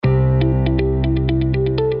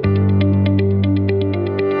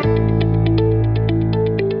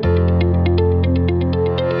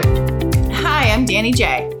Danny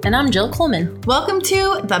J. And I'm Jill Coleman. Welcome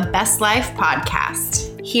to the Best Life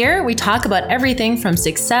Podcast. Here we talk about everything from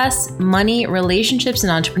success, money, relationships,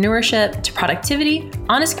 and entrepreneurship to productivity,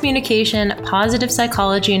 honest communication, positive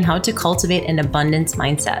psychology, and how to cultivate an abundance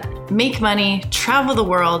mindset. Make money, travel the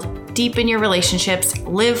world, deepen your relationships,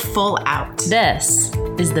 live full out. This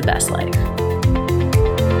is the best life.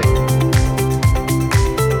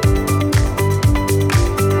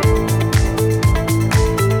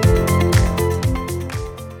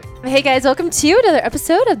 Hey guys, welcome to another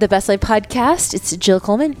episode of the Best Life Podcast. It's Jill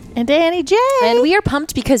Coleman and Danny J. And we are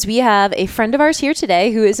pumped because we have a friend of ours here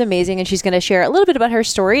today who is amazing, and she's going to share a little bit about her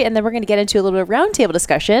story, and then we're going to get into a little bit of roundtable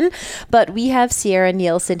discussion. But we have Sierra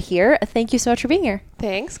Nielsen here. Thank you so much for being here.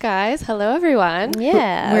 Thanks, guys. Hello, everyone.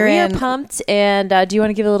 Yeah, we are pumped. And do you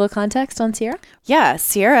want to give a little context on Sierra? Yeah,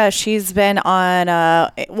 Sierra, she's been on,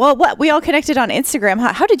 we all connected on Instagram.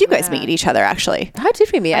 How did you guys meet each other, actually? How did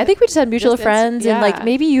we meet? I think we just had mutual friends, and like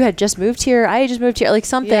maybe you had just moved here, I had just moved here, like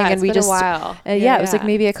something, and we just, a while. It was like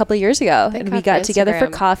maybe a couple of years ago, and we got together for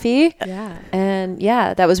coffee. Yeah. And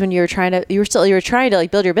that was when you were trying to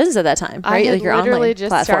like build your business at that time, right? I like your literally online just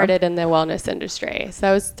platform. started in the wellness industry. So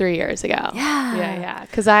that was 3 years ago. Yeah.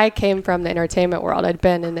 Because I came from the entertainment world. I'd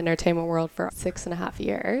been in the entertainment world for 6.5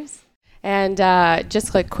 years. And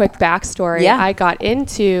just like quick backstory, I got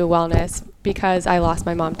into wellness because I lost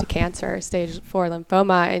my mom to cancer, stage 4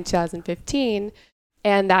 lymphoma in 2015.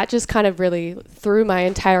 And that just kind of really threw my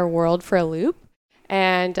entire world for a loop.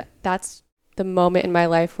 And that's the moment in my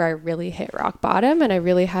life where I really hit rock bottom, and I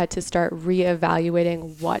really had to start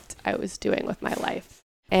reevaluating what I was doing with my life.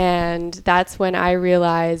 And that's when I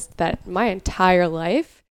realized that my entire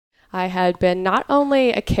life, I had been not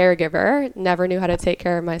only a caregiver, never knew how to take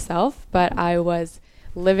care of myself, but I was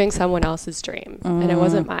living someone else's dream, and it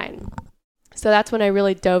wasn't mine. So that's when I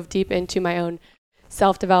really dove deep into my own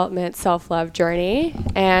self-development, self-love journey.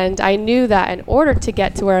 And I knew that in order to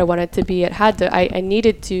get to where I wanted to be, I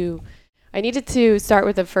needed to start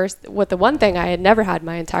with the one thing I had never had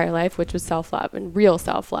my entire life, which was self-love, and real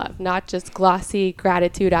self-love, not just glossy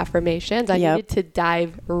gratitude affirmations. I needed to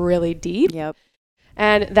dive really deep.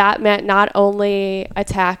 And that meant not only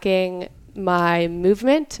attacking my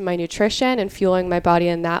movement, my nutrition, and fueling my body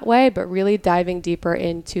in that way, but really diving deeper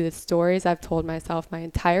into the stories I've told myself my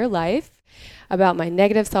entire life about my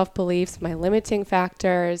negative self-beliefs, my limiting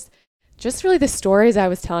factors, just really the stories I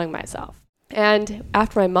was telling myself. And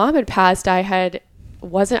after my mom had passed, I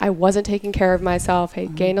wasn't taking care of myself. I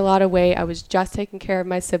gained a lot of weight. I was just taking care of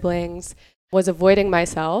my siblings, was avoiding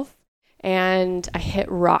myself. And I hit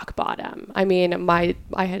rock bottom. I mean,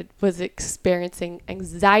 was experiencing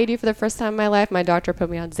anxiety for the first time in my life. My doctor put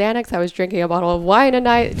me on Xanax. I was drinking a bottle of wine a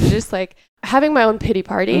night, just like having my own pity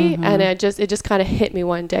party. And it just kind of hit me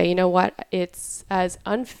one day. You know what? It's as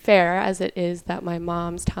unfair as it is that my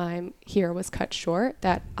mom's time here was cut short,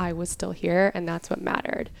 that I was still here, and that's what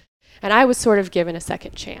mattered. And I was sort of given a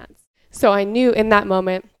second chance. So I knew in that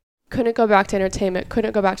moment, couldn't go back to entertainment,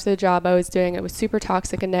 couldn't go back to the job I was doing. It was super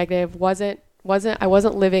toxic and negative. I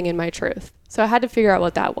wasn't living in my truth. So I had to figure out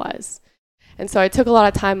what that was. And so I took a lot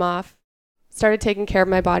of time off, started taking care of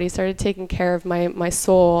my body, started taking care of my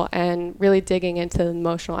soul, and really digging into the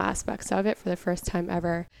emotional aspects of it for the first time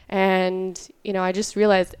ever. And, I just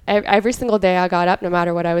realized every single day I got up, no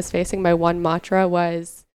matter what I was facing, my one mantra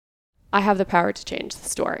was, I have the power to change the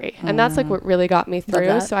story. And that's like what really got me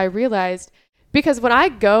through. So I realized, because when I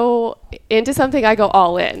go into something, I go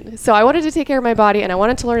all in. So I wanted to take care of my body, and I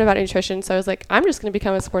wanted to learn about nutrition. So I was like, I'm just going to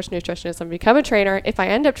become a sports nutritionist. I'm going to become a trainer. If I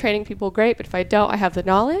end up training people, great. But if I don't, I have the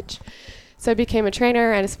knowledge. So I became a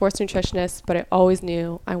trainer and a sports nutritionist, but I always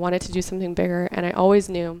knew I wanted to do something bigger. And I always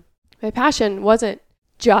knew my passion wasn't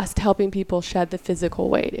just helping people shed the physical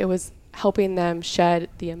weight. It was helping them shed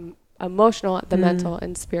the emotional, the mental,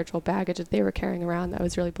 and spiritual baggage that they were carrying around that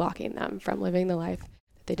was really blocking them from living the life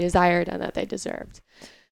they desired and that they deserved.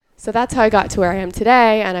 So that's how I got to where I am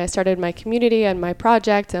today. And I started my community and my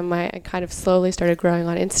project, and I kind of slowly started growing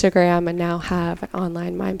on Instagram, and now have an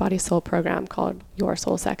online mind, body, soul program called Your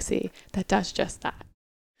Soul Sexy that does just that.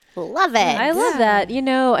 Love it. I love that.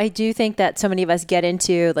 I do think that so many of us get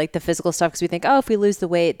into like the physical stuff because we think, if we lose the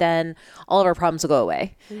weight, then all of our problems will go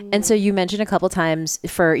away. And so you mentioned a couple times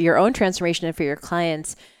for your own transformation and for your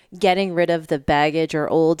clients, getting rid of the baggage or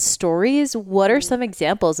old stories. What are some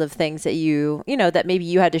examples of things that that maybe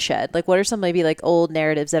you had to shed? Like, what are some maybe like old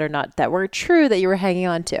narratives that weren't true that you were hanging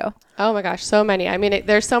on to? Oh my gosh, so many. I mean,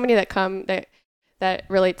 there's so many that come that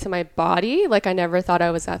relate to my body. Like, I never thought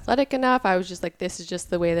I was athletic enough. I was just like, this is just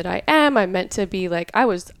the way that I am. I'm meant to be like, I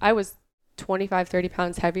was 25, 30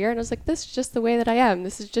 pounds heavier. And I was like, this is just the way that I am.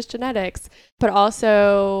 This is just genetics. But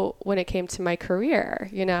also when it came to my career,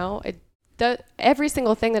 you know, every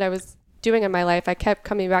single thing that I was doing in my life, I kept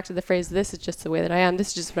coming back to the phrase, this is just the way that I am. This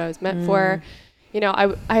is just what I was meant for. You know,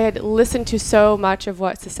 I had listened to so much of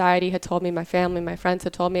what society had told me, my family, my friends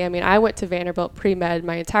had told me. I mean, I went to Vanderbilt pre-med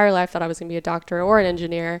my entire life, thought I was going to be a doctor or an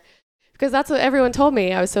engineer because that's what everyone told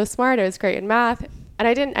me. I was so smart. I was great in math. And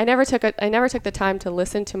I never took the time to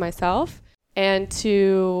listen to myself and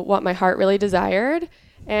to what my heart really desired.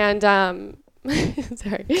 And,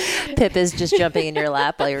 sorry. Pip is just jumping in your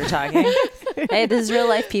lap while you were talking. Hey, this is real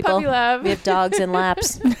life, people. Puppy love. We have dogs in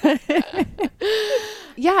laps.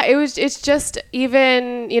 Yeah, it's just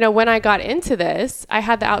even, you know, when I got into this, I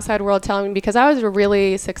had the outside world telling me, because I was a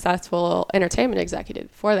really successful entertainment executive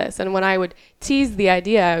before this. And when I would tease the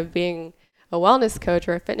idea of being a wellness coach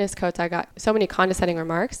or a fitness coach, I got so many condescending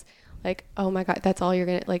remarks like, oh my God, that's all you're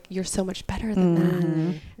going to, like, you're so much better than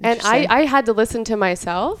that. And I had to listen to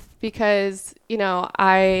myself because, you know,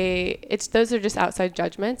 those are just outside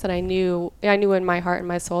judgments. And I knew in my heart and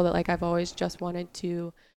my soul that, like, I've always just wanted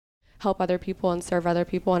to help other people and serve other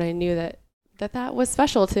people. And I knew that was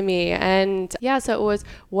special to me. And yeah, so it was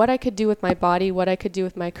what I could do with my body, what I could do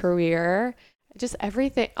with my career, just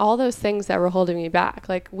everything, all those things that were holding me back.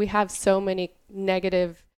 Like, we have so many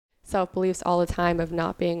negative self-beliefs all the time of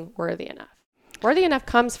not being worthy enough. Worthy enough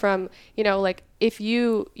comes from, you know, like, if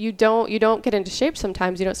you don't get into shape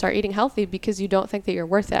sometimes, you don't start eating healthy because you don't think that you're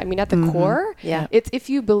worth it. I mean, at the core, it's if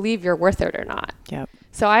you believe you're worth it or not. Yep.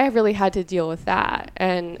 So I really had to deal with that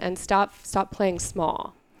and stop playing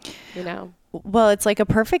small, you know. Well, it's like a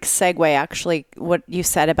perfect segue, actually, what you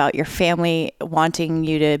said about your family wanting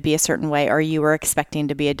you to be a certain way, or you were expecting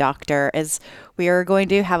to be a doctor, is we are going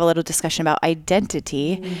to have a little discussion about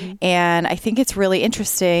identity. And I think it's really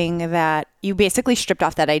interesting that you basically stripped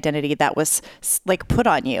off that identity that was like put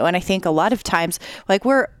on you. And I think a lot of times, like,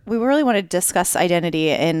 we really want to discuss identity,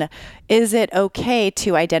 and is it okay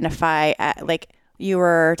to identify like, you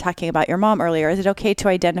were talking about your mom earlier. Is it okay to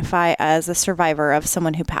identify as a survivor of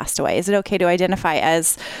someone who passed away? Is it okay to identify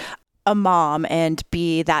as a mom and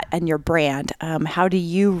be that in your brand? How do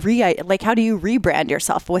you rebrand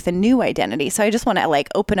yourself with a new identity? So I just want to, like,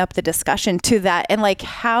 open up the discussion to that. And, like,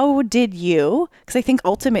 how did you, because I think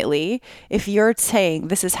ultimately, if you're saying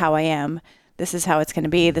this is how I am, this is how it's going to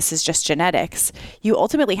be, this is just genetics, you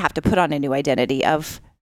ultimately have to put on a new identity of,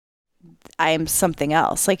 I'm something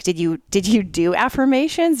else. Like, did you do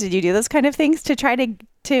affirmations? Did you do those kind of things to try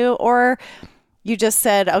to, or you just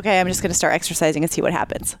said, okay, I'm just going to start exercising and see what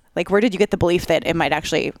happens? Like, where did you get the belief that it might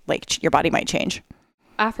actually, like, your body might change?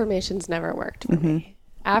 Affirmations never worked for me.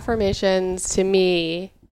 Affirmations to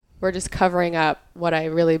me were just covering up what I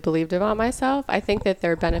really believed about myself. I think that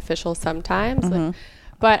they're beneficial sometimes,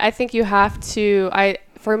 but I think you have to,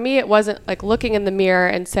 for me, it wasn't like looking in the mirror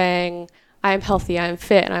and saying, I am healthy, I am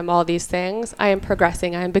fit, and I'm all these things. I am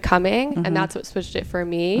progressing, I am becoming. And that's what switched it for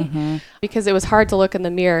me, because it was hard to look in the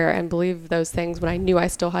mirror and believe those things when I knew I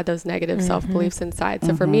still had those negative self-beliefs inside.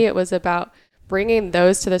 So for me, it was about bringing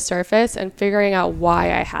those to the surface and figuring out why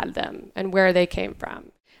I had them and where they came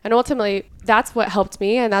from. And ultimately, that's what helped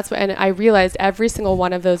me. And and I realized every single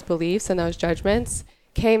one of those beliefs and those judgments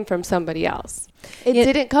came from somebody else. It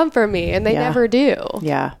didn't come from me, and they never do.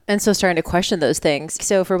 Yeah. And so starting to question those things.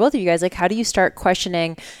 So for both of you guys, like, how do you start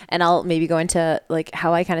questioning, and I'll maybe go into, like,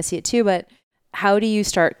 how I kind of see it too, but how do you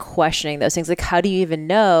start questioning those things? Like, how do you even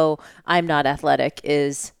know I'm not athletic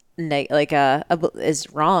is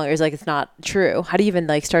is wrong, or is, like, it's not true? How do you even,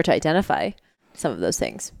 like, start to identify some of those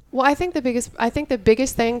things? Well, I think the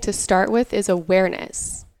biggest thing to start with is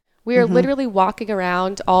awareness. We are literally walking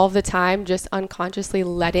around all the time, just unconsciously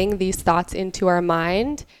letting these thoughts into our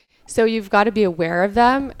mind. So you've got to be aware of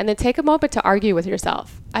them, and then take a moment to argue with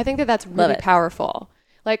yourself. I think that that's really powerful.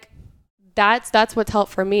 Like, that's what's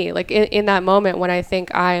helped for me. Like, in that moment when I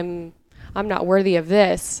think I'm not worthy of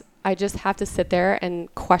this, I just have to sit there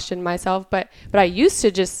and question myself. But I used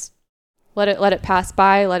to just let it pass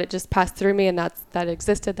by, let it just pass through me, and that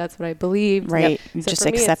existed. That's what I believed. Right. So just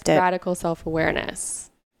for me, accept it. Radical self-awareness.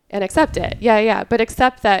 And accept it. Yeah. But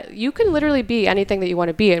accept that you can literally be anything that you want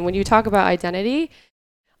to be. And when you talk about identity,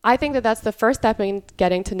 I think that that's the first step in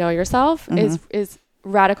getting to know yourself is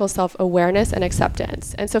radical self-awareness and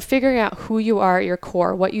acceptance. And so figuring out who you are at your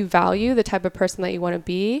core, what you value, the type of person that you want to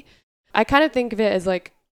be. I kind of think of it as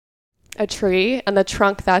like a tree, and the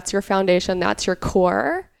trunk, that's your foundation, that's your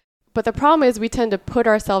core. But the problem is we tend to put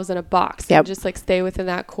ourselves in a box and just, like, stay within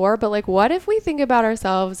that core. But, like, what if we think about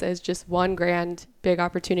ourselves as just one grand big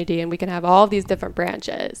opportunity, and we can have all these different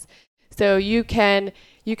branches? So you can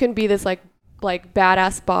be this, like, like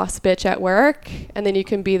badass boss bitch at work, and then you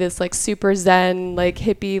can be this like super zen, like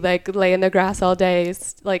hippie, like lay in the grass all day,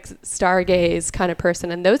 like stargaze kind of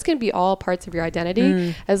person. And those can be all parts of your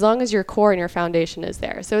identity as long as your core and your foundation is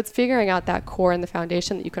there. So it's figuring out that core and the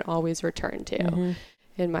foundation that you can always return to,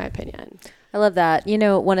 in my opinion. I love that. You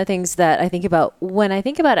know, one of the things that I think about when I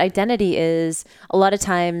think about identity is a lot of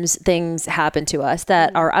times things happen to us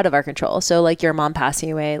that are out of our control. So like your mom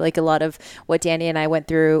passing away, like a lot of what Danny and I went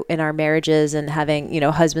through in our marriages and having, you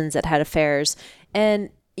know, husbands that had affairs. And,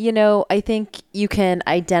 you know, I think you can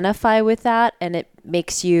identify with that and it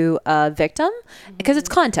makes you a victim because it's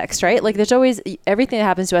context, right? Like there's always everything that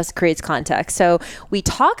happens to us creates context. So we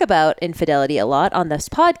talk about infidelity a lot on this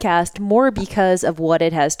podcast more because of what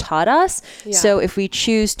it has taught us. Yeah. So if we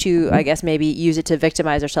choose to, I guess, maybe use it to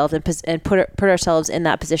victimize ourselves and put ourselves in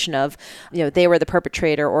that position of, you know, they were the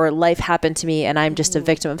perpetrator or life happened to me and I'm just a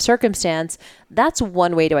victim of circumstance, that's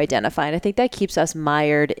one way to identify. And I think that keeps us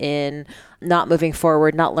mired in not moving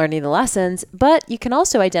forward, not learning the lessons. But you can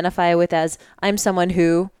also identify with as I'm someone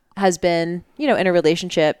who has been, you know, in a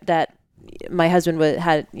relationship that my husband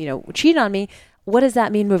had, you know, cheated on me. What does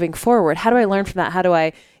that mean moving forward? How do I learn from that? How do I,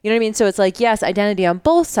 you know what I mean? So it's like, yes, identity on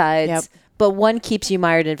both sides, but one keeps you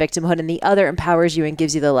mired in victimhood and the other empowers you and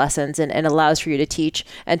gives you the lessons and allows for you to teach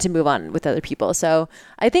and to move on with other people. So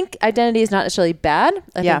I think identity is not necessarily bad.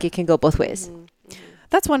 I think it can go both ways.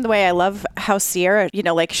 That's one way I love how Sierra, you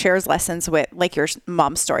know, like shares lessons with like your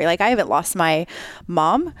mom's story. Like I haven't lost my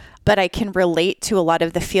mom, but I can relate to a lot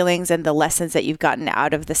of the feelings and the lessons that you've gotten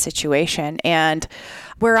out of the situation. And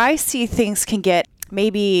where I see things can get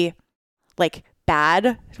maybe like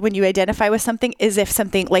bad when you identify with something is if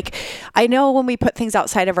something like, I know when we put things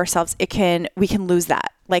outside of ourselves, we can lose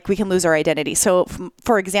that. Like we can lose our identity. So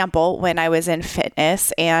for example, when I was in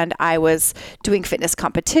fitness and I was doing fitness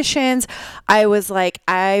competitions, I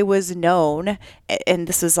was known, and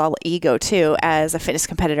this was all ego too, as a fitness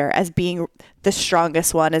competitor, as being the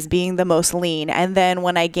strongest one, as being the most lean. And then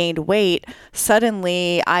when I gained weight,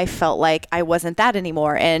 suddenly I felt like I wasn't that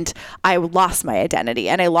anymore. And I lost my identity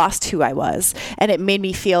and I lost who I was. And it made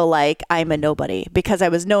me feel like I'm a nobody because I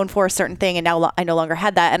was known for a certain thing. And now I no longer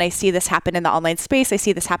had that. And I see this happen in the online space. I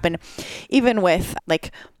see this happen even with,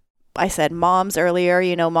 like I said, moms earlier,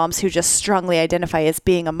 you know, moms who just strongly identify as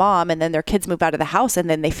being a mom and then their kids move out of the house and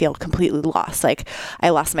then they feel completely lost. Like I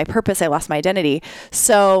lost my purpose. I lost my identity.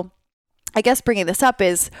 So I guess bringing this up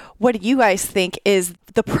is, what do you guys think is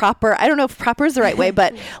the proper, I don't know if proper is the right way,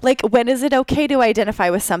 but like, when is it okay to identify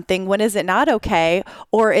with something? When is it not okay?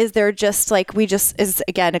 Or is there just like, is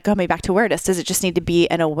again, coming back to awareness, does it just need to be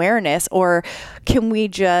an awareness, or can we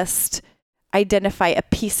just identify a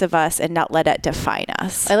piece of us and not let it define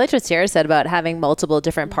us? I liked what Sarah said about having multiple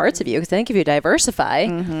different parts of you, because I think if you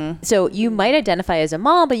diversify, so you might identify as a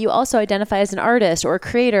mom, but you also identify as an artist or a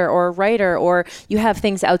creator or a writer, or you have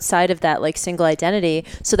things outside of that like single identity,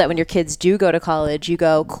 so that when your kids do go to college, you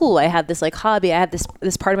go, cool, I have this like hobby, I have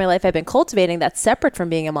this part of my life I've been cultivating that's separate from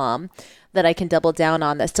being a mom, that I can double down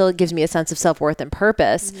on, that still gives me a sense of self-worth and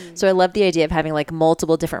purpose. So I love the idea of having like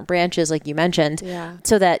multiple different branches, like you mentioned,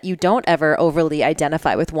 so that you don't ever overly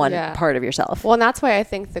identify with one part of yourself. Well, and that's why I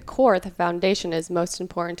think the core, the foundation, is most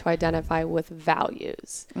important to identify with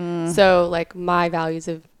values. So like my values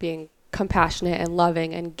of being compassionate and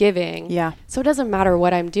loving and giving. So it doesn't matter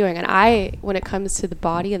what I'm doing. And when it comes to the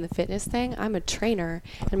body and the fitness thing, I'm a trainer,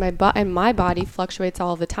 and my body fluctuates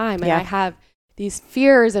all the time. And I have these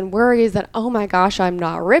fears and worries that, oh my gosh, I'm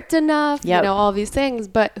not ripped enough, you know, all these things.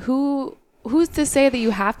 But who's to say that you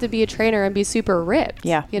have to be a trainer and be super ripped?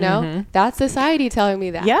 You know, that's society telling me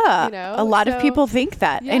that. You know? A lot of people think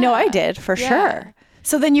that. I know I did for sure.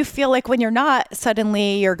 So then you feel like when you're not,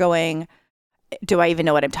 suddenly you're going, do I even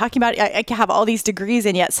know what I'm talking about? I have all these degrees,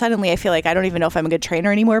 and yet suddenly I feel like I don't even know if I'm a good trainer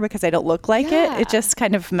anymore because I don't look like it. It just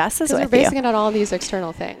kind of messes with you. We're basing it on all these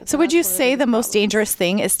external things. So would you say the most dangerous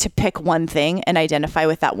thing is to pick one thing and identify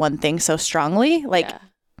with that one thing so strongly? Like,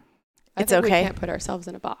 it's okay. We can't put ourselves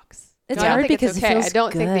in a box. It's hard because it feels I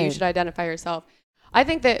don't think that you should identify yourself. I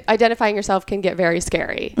think that identifying yourself can get very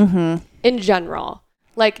scary in general.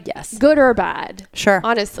 Like, good or bad. Sure.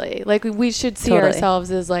 Honestly, like we should see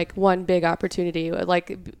ourselves as like one big opportunity,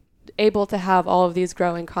 like able to have all of these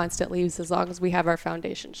growing constant leaves as long as we have our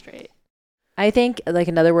foundation straight. I think like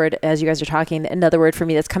another word, as you guys are talking, another word for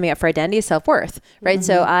me that's coming up for identity is self-worth, right?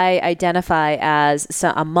 So I identify as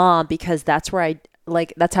a mom because that's where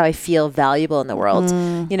like that's how I feel valuable in the world,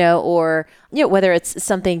 you know, or, you know, whether it's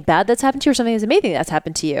something bad that's happened to you or something that's amazing that's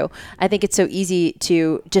happened to you. I think it's so easy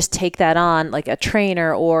to just take that on, like a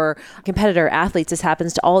trainer or a competitor, athletes. This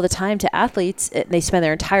happens to all the time to athletes. They spend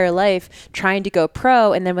their entire life trying to go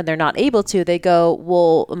pro. And then when they're not able to, they go,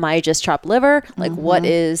 well, am I just chopped liver? Like what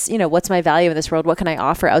is, you know, what's my value in this world? What can I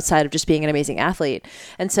offer outside of just being an amazing athlete?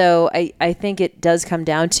 And so I think it does come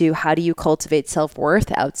down to how do you cultivate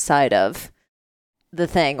self-worth outside of the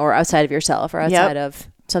thing or outside of yourself or outside of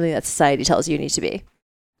something that society tells you need to be.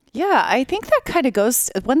 Yeah, I think that kind of goes,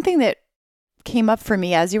 one thing that came up for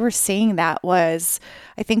me as you were saying that was,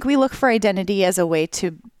 I think we look for identity as a way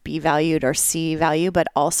to be valued or see value, but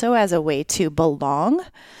also as a way to belong.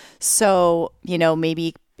 So, you know,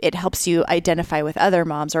 maybe it helps you identify with other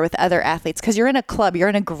moms or with other athletes because you're in a club, you're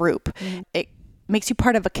in a group. It makes you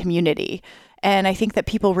part of a community. And I think that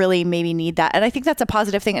people really maybe need that. And I think that's a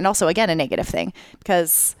positive thing and also, again, a negative thing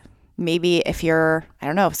because maybe if you're, I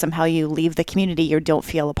don't know, somehow you leave the community, you don't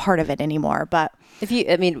feel a part of it anymore. But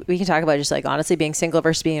I mean, we can talk about just like honestly being single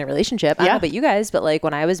versus being in a relationship. I don't know about you guys, but like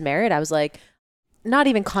when I was married, I was like, not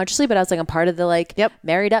even consciously, but I was like, I'm part of the like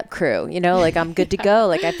married up crew, you know, like I'm good to go.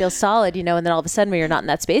 Like I feel solid, you know, and then all of a sudden when you're not in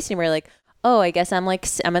that space anymore, you're like, oh, I guess I'm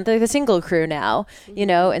in the single crew now, you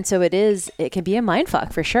know? And so it can be a mind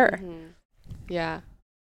fuck for sure. Yeah.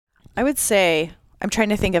 I would say, I'm trying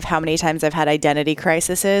to think of how many times I've had identity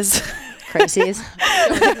crises. Crises.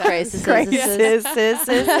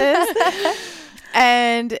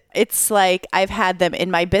 And it's like, I've had them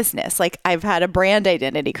in my business. Like I've had a brand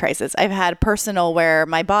identity crisis. I've had personal where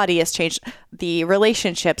my body has changed, the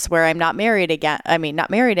relationships where I'm not married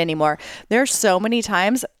anymore. There's so many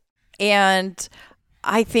times. And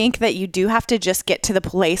I think that you do have to just get to the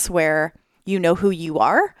place where you know who you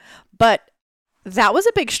are. But that was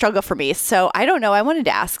a big struggle for me. So I don't know. I wanted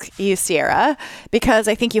to ask you, Sierra, because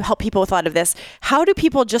I think you help people with a lot of this. How do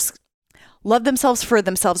people just love themselves for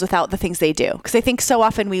themselves without the things they do? Because I think so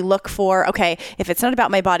often we look for, okay, if it's not about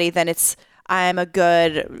my body, then I'm a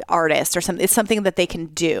good artist or something. It's something that they can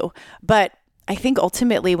do. But I think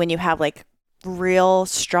ultimately when you have like real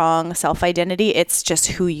strong self-identity, it's just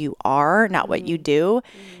who you are, not what you do.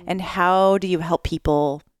 And how do you help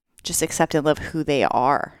people just accept and love who they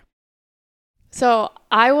are? So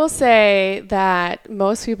I will say that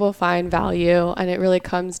most people find value, and it really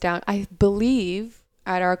comes down, I believe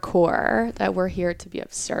at our core that we're here to be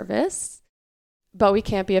of service, but we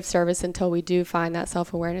can't be of service until we do find that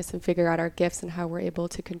self-awareness and figure out our gifts and how we're able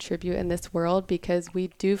to contribute in this world, because we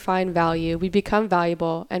do find value. We become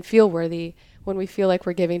valuable and feel worthy when we feel like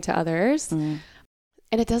we're giving to others. And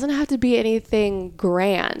it doesn't have to be anything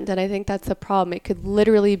grand. And I think that's the problem. It could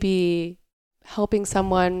literally be helping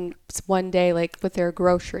someone one day, like with their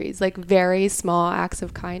groceries, like very small acts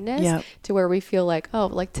of kindness to where we feel like, oh,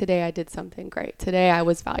 like today I did something great. Today I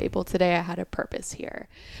was valuable. Today I had a purpose here.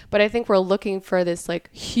 But I think we're looking for this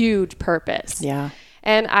like huge purpose. Yeah.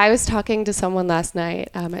 And I was talking to someone last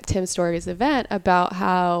night at Tim Story's event about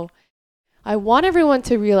how I want everyone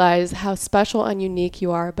to realize how special and unique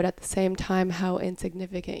you are, but at the same time, how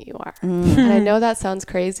insignificant you are. And I know that sounds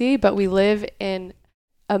crazy, but we live in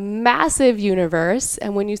a massive universe.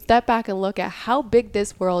 And when you step back and look at how big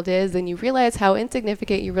this world is, then you realize how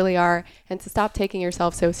insignificant you really are, and to stop taking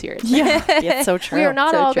yourself so seriously. Yeah, it's so true. We are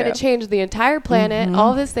not all going to change the entire planet.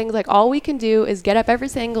 All these things, like all we can do is get up every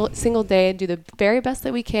single day and do the very best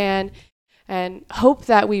that we can and hope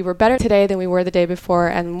that we were better today than we were the day before.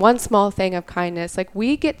 And one small thing of kindness, like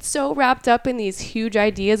we get so wrapped up in these huge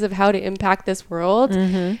ideas of how to impact this world.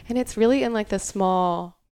 And it's really in like the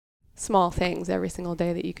small things every single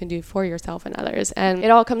day that you can do for yourself and others. And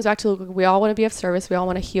it all comes back to, we all want to be of service. We all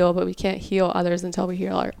want to heal, but we can't heal others until we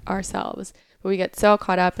heal ourselves. But we get so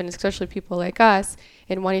caught up, and especially people like us,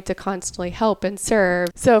 in wanting to constantly help and serve.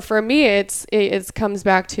 So for me, it comes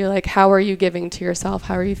back to like, how are you giving to yourself?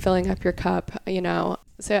 How are you filling up your cup? You know?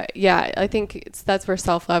 So yeah, I think that's where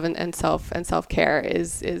self-love and self-care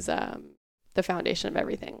is the foundation of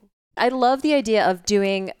everything. I love the idea of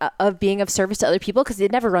being of service to other people, because it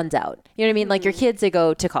never runs out. You know what I mean? Like your kids, they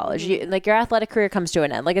go to college, like your athletic career comes to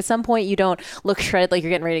an end. Like at some point you don't look shredded like you're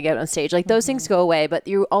getting ready to get on stage. Like those things go away, but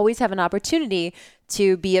you always have an opportunity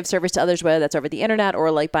to be of service to others, whether that's over the internet or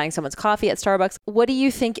like buying someone's coffee at Starbucks. What do you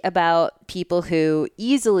think about people who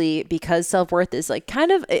easily, because self-worth is like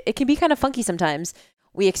it can be kind of funky sometimes,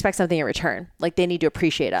 we expect something in return, like they need to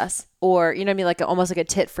appreciate us, or, you know what I mean? Like almost like a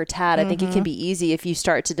tit for tat. I think it can be easy if you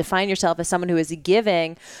start to define yourself as someone who is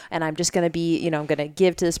giving, and I'm just going to be, you know, I'm going to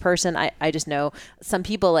give to this person. I just know some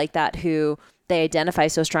people like that who they identify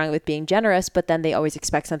so strongly with being generous, but then they always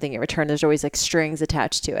expect something in return. There's always like strings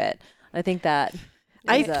attached to it. I think that.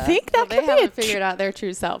 I think that they could be haven't figured out their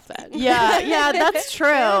true self then. Yeah, that's true.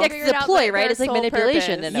 Yeah, 'cause it's a ploy, right? It's like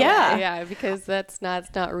manipulation in a way. Yeah, because it's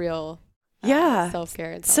not real.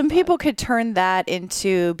 Self-care and some people could turn that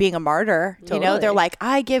into being a martyr. Totally. You know, they're like,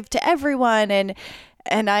 I give to everyone, and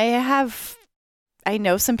I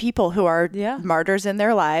know some people who are martyrs in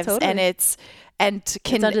their lives, and it's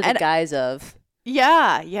under the guise of.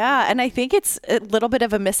 Yeah. And I think it's a little bit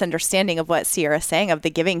of a misunderstanding of what Sierra's saying of the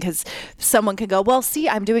giving, because someone could go, well, see,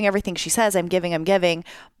 I'm doing everything she says, I'm giving,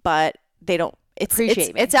 but they don't.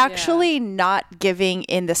 It's actually not giving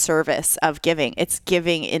in the service of giving. It's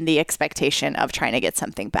giving in the expectation of trying to get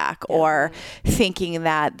something back, or thinking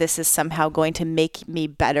that this is somehow going to make me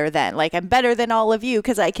better than, like, I'm better than all of you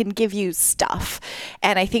because I can give you stuff.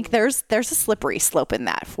 And I think there's a slippery slope in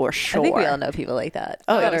that for sure. I think we all know people like that.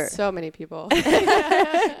 So many people.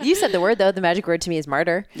 You said the word, though. The magic word to me is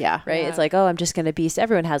martyr. Yeah. Right. Yeah. It's like, I'm just going to be.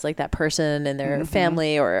 Everyone has like that person in their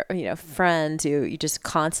family or friend who you just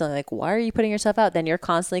constantly like, why are you putting yourself out? Then you're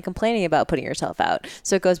constantly complaining about putting yourself out.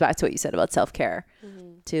 So it goes back to what you said about self-care,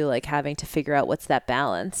 to like having to figure out what's that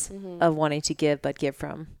balance of wanting to give, but give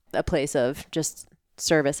from a place of just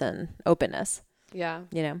service and openness. Yeah.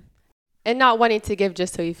 and not wanting to give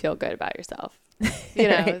just so you feel good about yourself. You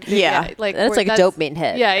know, like that's like a dopamine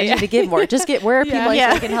hit. Yeah, I need to give more. Just get where are people so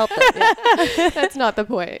I can help them. Yeah. That's not the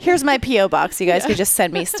point. Here's my PO box. You guys could just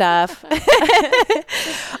send me stuff.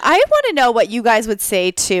 I want to know what you guys would say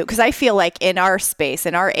too, because I feel like in our space,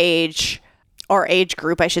 in our age, or age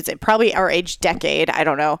group, I should say, probably our age decade, I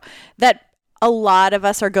don't know, that a lot of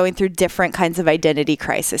us are going through different kinds of identity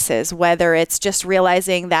crises, whether it's just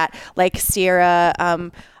realizing that, like Sierra,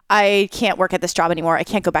 I can't work at this job anymore. I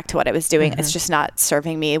can't go back to what I was doing. It's just not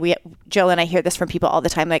serving me. Jill and I hear this from people all the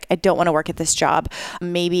time. Like, I don't want to work at this job.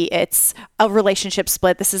 Maybe it's a relationship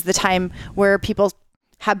split. This is the time where people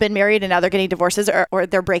have been married and now they're getting divorces, or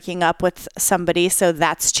they're breaking up with somebody. So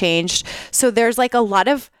that's changed. So there's like a lot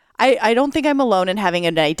of, I don't think I'm alone in having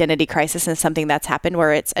an identity crisis and something that's happened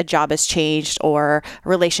where it's a job has changed or a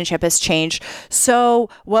relationship has changed.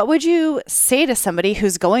 So what would you say to somebody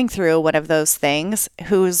who's going through one of those things,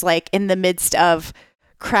 who's like in the midst of,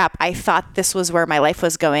 crap, I thought this was where my life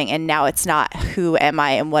was going and now it's not. Who am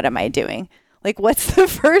I and what am I doing? Like, what's the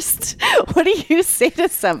first, what do you say to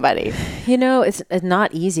somebody? You know, it's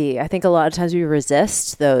not easy. I think a lot of times we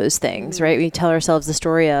resist those things, right? We tell ourselves the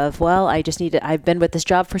story of, well, I've been with this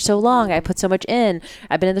job for so long. I put so much in.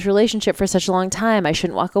 I've been in this relationship for such a long time. I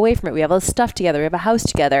shouldn't walk away from it. We have all this stuff together. We have a house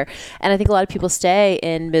together. And I think a lot of people stay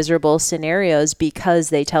in miserable scenarios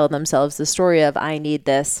because they tell themselves the story of, I need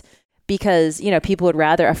this. Because, people would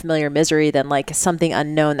rather a familiar misery than like something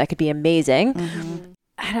unknown that could be amazing.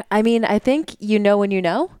 I mean, I think when you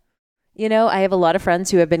know. I have a lot of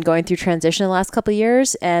friends who have been going through transition the last couple of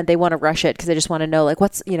years and they want to rush it because they just want to know like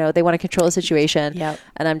what's, they want to control the situation. Yep.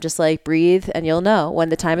 And I'm just like, breathe and you'll know. When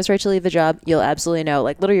the time is right to leave the job, you'll absolutely know.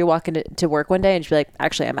 Like literally you're walking to work one day and you'll be like,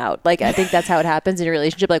 actually, I'm out. Like, I think that's how it happens in your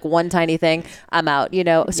relationship. Like one tiny thing, I'm out,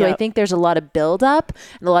 So I think there's a lot of buildup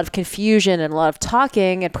and a lot of confusion and a lot of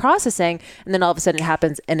talking and processing. And then all of a sudden it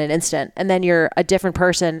happens in an instant. And then you're a different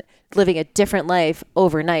person living a different life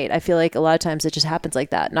overnight. I feel like a lot of times it just happens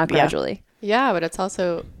like that, not gradually. Yeah, but it's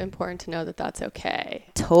also important to know that that's okay.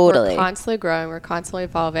 Totally. We're constantly growing, we're constantly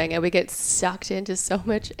evolving, and we get sucked into so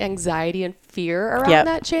much anxiety and fear around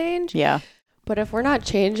that change. Yeah. But if we're not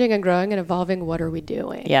changing and growing and evolving, what are we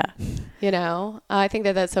doing? Yeah. I think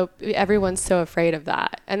that's so, everyone's so afraid of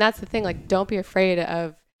that. And that's the thing, like, don't be afraid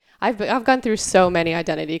of, I've gone through so many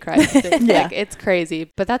identity crises. Like, it's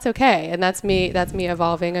crazy, but that's okay. And that's me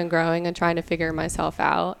evolving and growing and trying to figure myself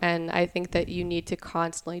out. And I think that you need to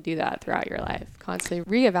constantly do that throughout your life, constantly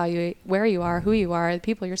reevaluate where you are, who you are, the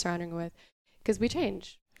people you're surrounding with, because we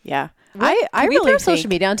change. Yeah. I really throw social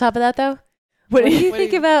media on top of that though. What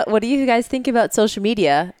do you guys think about social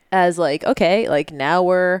media as like, okay, like now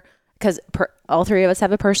because all three of us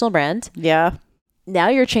have a personal brand. Yeah. Now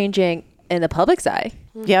you're changing in the public's eye.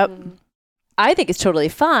 Yep. I think it's totally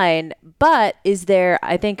fine, but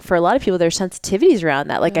I think for a lot of people, there's sensitivities around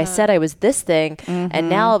that. Like I said, I was this thing and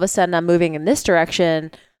now all of a sudden I'm moving in this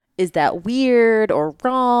direction. Is that weird or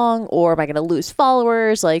wrong? Or am I going to lose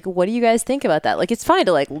followers? Like, what do you guys think about that? Like, it's fine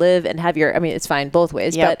to like live and have it's fine both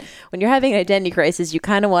ways. Yep. But when you're having an identity crisis, you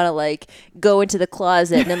kind of want to like go into the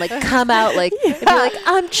closet and then like come out like, and be like,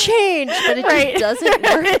 I'm changed. But it just doesn't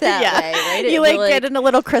work that way, right? You like get in a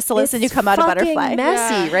little chrysalis and you come out a butterfly.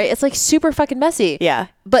 Messy, right? It's like super fucking messy. Yeah.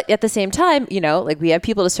 But at the same time, like we have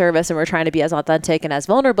people to serve us and we're trying to be as authentic and as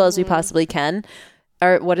vulnerable as we possibly can.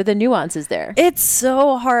 Or what are the nuances there? It's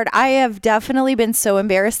so hard. I have definitely been so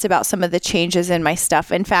embarrassed about some of the changes in my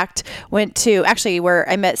stuff. In fact, where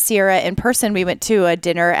I met Sierra in person, we went to a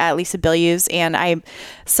dinner at Lisa Bilyeu's, and I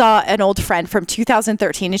saw an old friend from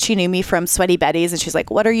 2013, and she knew me from Sweaty Betty's, and she's like,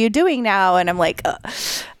 what are you doing now? And I'm like,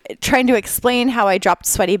 trying to explain how I dropped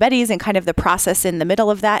Sweaty Betty's and kind of the process in the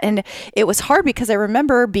middle of that. And it was hard because I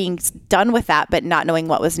remember being done with that, but not knowing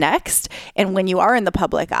what was next. And when you are in the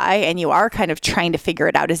public eye and you are kind of trying to figure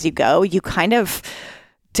it out as you go, you kind of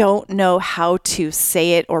don't know how to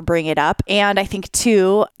say it or bring it up. And I think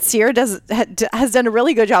too, Sierra has done a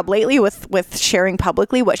really good job lately with sharing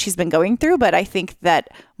publicly what she's been going through. But I think that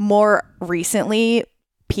more recently,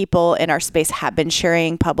 people in our space have been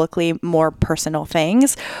sharing publicly more personal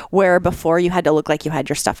things, where before you had to look like you had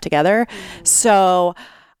your stuff together. So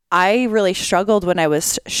I really struggled when I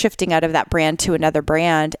was shifting out of that brand to another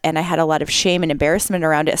brand, and I had a lot of shame and embarrassment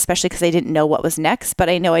around it, especially because I didn't know what was next. But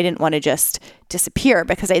I know I didn't want to just disappear,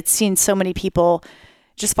 because I'd seen so many people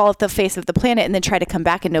just fall off the face of the planet and then try to come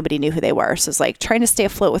back and nobody knew who they were. So it's like trying to stay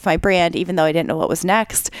afloat with my brand, even though I didn't know what was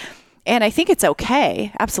next. And I think it's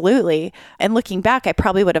okay. Absolutely. And looking back, I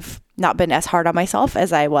probably would have not been as hard on myself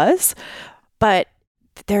as I was. But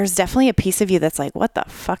there's definitely a piece of you that's like, what the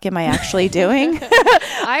fuck am I actually doing?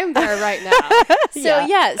 I'm there right now.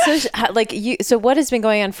 So what has been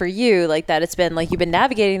going on for you? Like that it's been like, you've been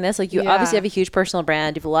navigating this, like you obviously have a huge personal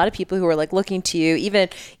brand. You have a lot of people who are like looking to you,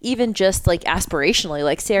 even just like aspirationally,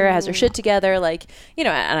 like Sarah has her shit together, like, you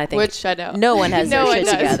know, and I think which I know no one has their shit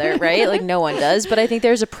together, right? Like no one does. But I think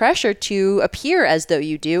there's a pressure to appear as though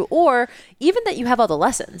you do, or even that you have all the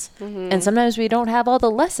lessons. And sometimes we don't have all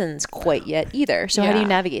the lessons quite yet either. So how do you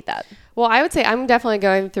navigate that? Well, I would say I'm definitely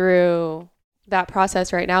going through that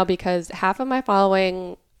process right now, because half of my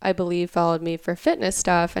following, I believe, followed me for fitness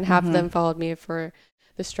stuff, and half of them followed me for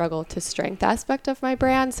the struggle to strength aspect of my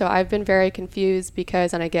brand. So I've been very confused,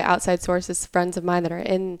 because when I get outside sources, friends of mine that are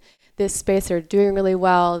in this space are doing really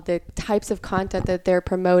well, the types of content that they're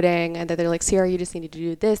promoting, and that they're like, Sierra, you just need to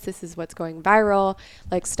do this is what's going viral,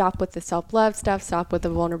 like stop with the self-love stuff, stop with the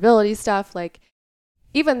vulnerability stuff. Like,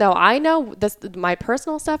 even though I know this, my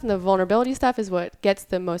personal stuff and the vulnerability stuff is what gets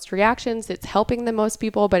the most reactions, it's helping the most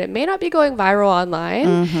people, but it may not be going viral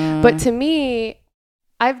online. But to me,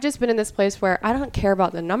 I've just been in this place where I don't care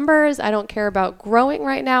about the numbers. I don't care about growing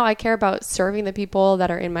right now. I care about serving the people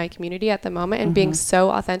that are in my community at the moment and being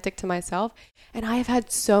so authentic to myself. And I have had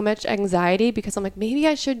so much anxiety, because I'm like, maybe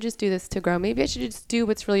I should just do this to grow. Maybe I should just do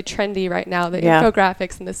what's really trendy right now, the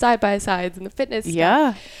infographics and the side-by-sides and the fitness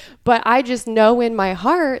stuff. But I just know in my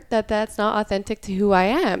heart that that's not authentic to who I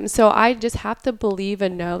am. So I just have to believe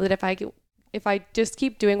and know that if I just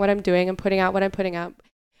keep doing what I'm doing and putting out what I'm putting out,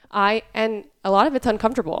 and a lot of it's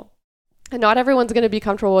uncomfortable. And not everyone's going to be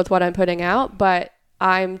comfortable with what I'm putting out, but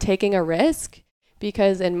I'm taking a risk.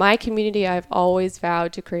 Because in my community, I've always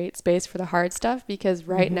vowed to create space for the hard stuff, because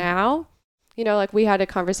right now, you know, like we had a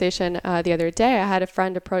conversation the other day. I had a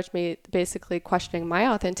friend approach me basically questioning my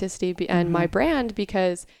authenticity and my brand,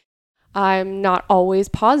 because I'm not always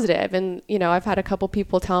positive. And, you know, I've had a couple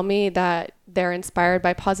people tell me that they're inspired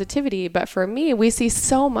by positivity. But for me, we see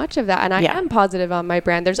so much of that. And I am positive on my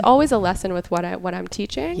brand. There's always a lesson with what I'm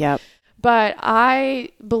teaching. But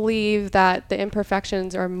I believe that the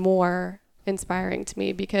imperfections are more inspiring to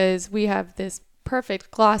me, because we have this perfect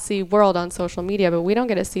glossy world on social media, but we don't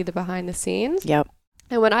get to see the behind the scenes.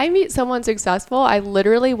 And when I meet someone successful, I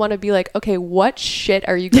literally want to be like, okay, what shit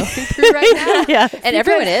are you going through right now? And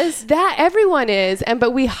everyone is. Everyone is. But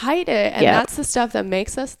we hide it. And that's the stuff that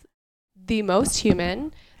makes us the most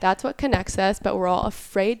human. That's what connects us, but we're all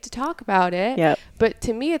afraid to talk about it. But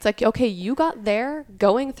to me, it's like, okay, you got there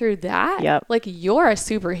going through that. Like, you're a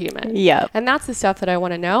superhuman. And that's the stuff that I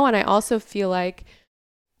want to know. And I also feel like,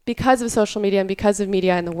 because of social media and because of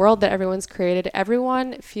media and the world that everyone's created,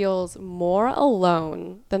 everyone feels more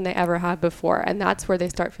alone than they ever have before. And that's where they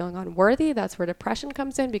start feeling unworthy. That's where depression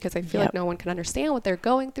comes in, because I feel like no one can understand what they're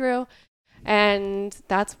going through. And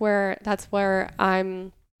that's where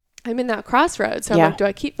I'm in that crossroads. So I'm like, do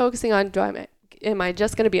I keep focusing on, am I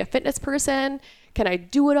just going to be a fitness person? Can I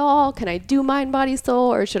do it all? Can I do mind, body,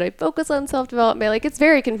 soul? Or should I focus on self-development? Like, it's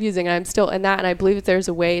very confusing. And I'm still in that. And I believe that there's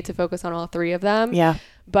a way to focus on all three of them.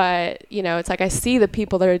 But, you know, it's like I see the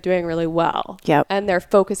people that are doing really well. And they're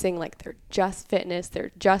focusing, like, they're just fitness,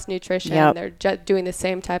 they're just nutrition, they're just doing the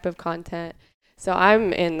same type of content. So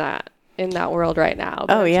I'm in that world right now.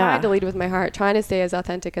 But I'm trying to lead with my heart, trying to stay as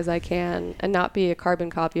authentic as I can and not be a carbon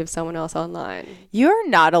copy of someone else online. You're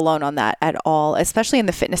not alone on that at all, especially in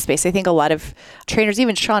the fitness space. I think a lot of trainers,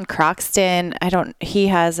 even Sean Croxton, he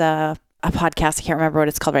has a a podcast. I can't remember what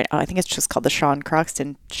it's called right now. I think it's just called the Sean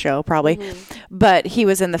Croxton Show, probably. But he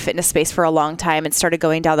was in the fitness space for a long time and started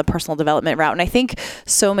going down the personal development route. And I think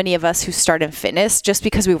so many of us who start in fitness, just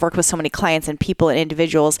because we've worked with so many clients and people and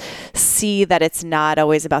individuals, see that it's not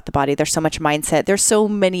always about the body. There's so much mindset. There's so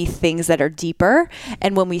many things that are deeper.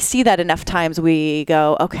 And when we see that enough times, we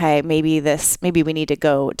go, okay, maybe we need to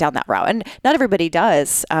go down that route. And not everybody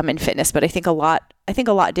does in fitness, but I think a lot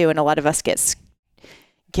do. And a lot of us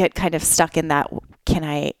get kind of stuck in that,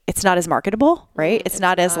 it's not as marketable, right? It's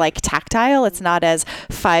not as like tactile. It's not as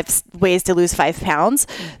 5 ways to lose 5 pounds.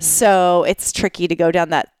 So it's tricky to go down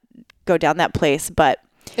that place, but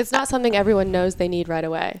it's not something everyone knows they need right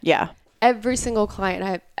away. Yeah. Every single client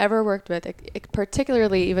I've ever worked with,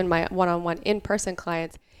 particularly even my one-on-one in-person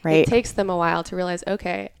clients, it takes them a while to realize,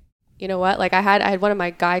 okay, you know what? Like I had one of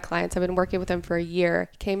my guy clients, I've been working with him for a year,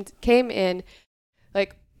 came in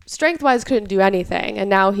like strength-wise couldn't do anything. And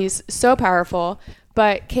now he's so powerful,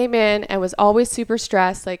 but came in and was always super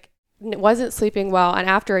stressed, like wasn't sleeping well. And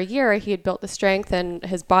after a year, he had built the strength and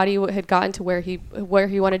his body had gotten to where he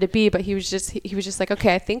wanted to be. But he was just like,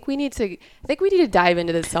 okay, I think we need to dive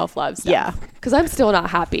into this self-love stuff. Yeah. Because I'm still not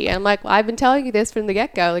happy. And I'm like, well, I've been telling you this from the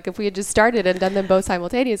get-go. Like if we had just started and done them both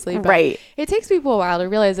simultaneously. But it takes people a while to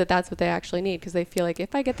realize that that's what they actually need. Because they feel like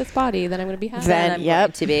if I get this body, then I'm going to be happy. Then I'm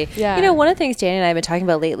going to be. Yeah. You know, one of the things Danny and I have been talking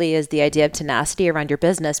about lately is the idea of tenacity around your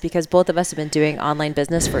business, because both of us have been doing online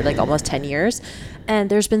business for like almost 10 years. And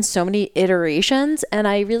there's been so many iterations. And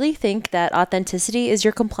I really think that authenticity is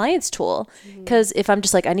your compliance tool. Because if I'm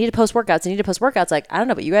just like, I need to post workouts, like, I don't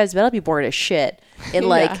know, but you guys better be bored as shit in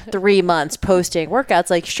like 3 months posting workouts.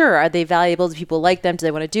 Like, sure, are they valuable? Do people like them? Do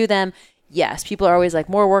they want to do them? Yes. People are always like,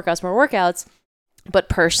 more workouts. But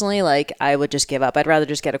personally, like, I would just give up. I'd rather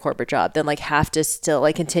just get a corporate job than like have to still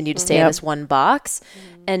like continue to stay in this one box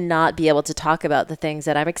and not be able to talk about the things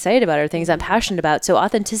that I'm excited about or things I'm passionate about. So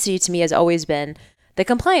authenticity to me has always been the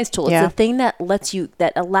compliance tool. It's the thing that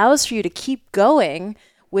that allows for you to keep going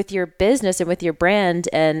with your business and with your brand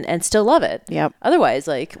and still love it. Yep. Otherwise,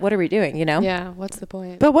 like, what are we doing, you know? Yeah. What's the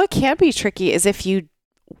point? But what can be tricky is if you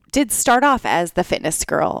did start off as the fitness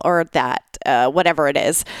girl or that, whatever it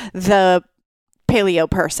is, the paleo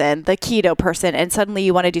person, the keto person, and suddenly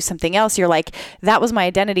you want to do something else. You're like, that was my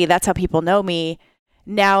identity. That's how people know me.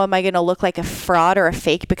 Now, am I going to look like a fraud or a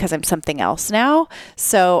fake because I'm something else now?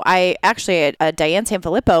 So I actually, Diane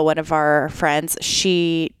Sanfilippo, one of our friends,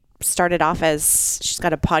 she started off she's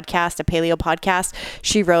got a podcast, a paleo podcast.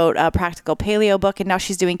 She wrote a practical paleo book and now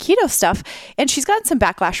she's doing keto stuff. And she's gotten some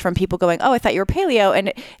backlash from people going, oh, I thought you were paleo. And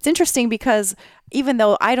it's interesting because even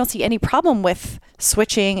though I don't see any problem with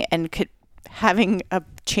switching and having a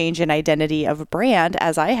change in identity of a brand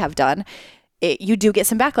as I have done, you do get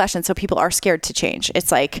some backlash. And so people are scared to change.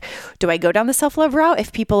 It's like, do I go down the self-love route?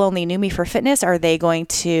 If people only knew me for fitness, are they going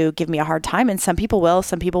to give me a hard time? And some people will,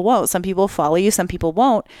 some people won't. Some people follow you, some people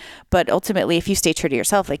won't. But ultimately, if you stay true to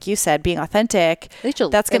yourself, like you said, being authentic,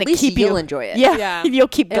 that's going to keep you. You'll enjoy it. Yeah. You'll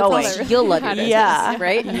keep going. You'll love your business,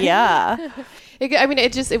 right? Yeah.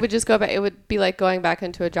 It would just go back. It would be like going back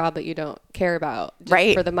into a job that you don't care about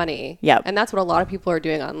just for the money. Yeah. And that's what a lot of people are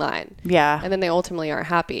doing online. Yeah. And then they ultimately aren't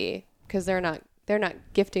happy because they're not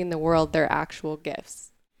gifting the world their actual gifts.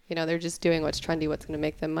 You know, they're just doing what's trendy, what's going to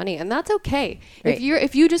make them money. And that's okay. Right.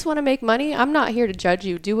 If you just want to make money, I'm not here to judge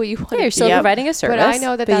you. Do what you want to do. You're still providing a service. But I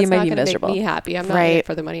know that that's not going to make me happy. I'm not in it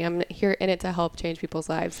for the money. I'm here in it to help change people's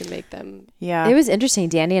lives and make them. Yeah. It was interesting.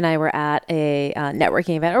 Danny and I were at a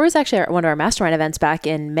networking event, or it was actually one of our mastermind events back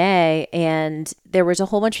in May. And there was a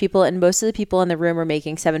whole bunch of people, and most of the people in the room were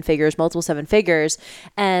making 7 figures, multiple 7 figures.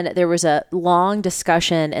 And there was a long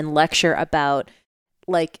discussion and lecture about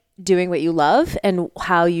like doing what you love and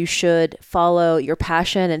how you should follow your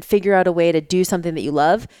passion and figure out a way to do something that you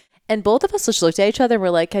love. And both of us just looked at each other and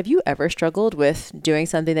were like, have you ever struggled with doing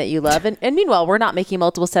something that you love? And meanwhile, we're not making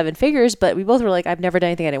multiple 7 figures, but we both were like, I've never done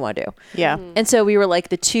anything I didn't want to do. Yeah. And so we were like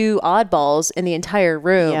the 2 oddballs in the entire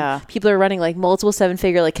room. Yeah. People are running like multiple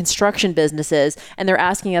 7-figure like construction businesses, and they're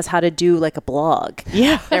asking us how to do like a blog.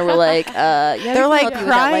 Yeah. And we're like, they're like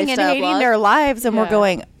crying and hating their lives. And we're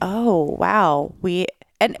going, oh, wow.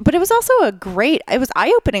 But it was also it was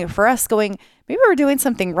eye-opening for us going, maybe we're doing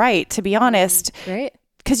something right, to be honest. Right.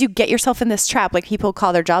 Because you get yourself in this trap. Like people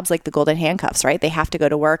call their jobs like the golden handcuffs, right? They have to go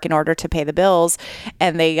to work in order to pay the bills.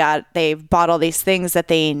 And they've bought all these things that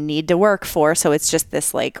they need to work for. So it's just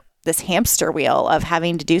this hamster wheel of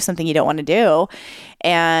having to do something you don't want to do.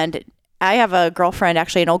 And I have a girlfriend,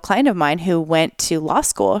 actually an old client of mine, who went to law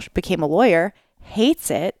school, became a lawyer,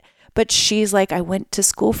 hates it. But she's like, I went to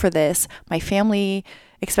school for this. My family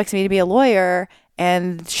expects me to be a lawyer,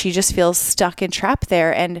 and she just feels stuck and trapped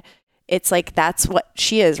there. And it's like, that's what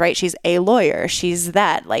she is, right? She's a lawyer. She's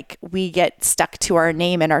that. Like, we get stuck to our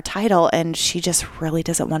name and our title, and she just really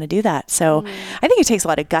doesn't want to do that. So I think it takes a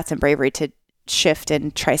lot of guts and bravery to shift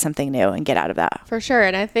and try something new and get out of that. For sure.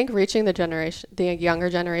 And I think reaching the younger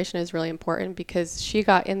generation is really important, because she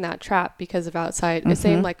got in that trap because of outside, the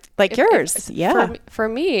same like yours. Yeah. For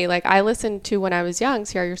me, like, I listened to when I was young,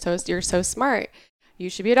 Sierra, you're so smart. You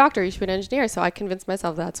should be a doctor. You should be an engineer. So I convinced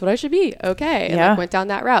myself that's what I should be. Okay. And I went down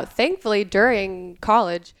that route. Thankfully, during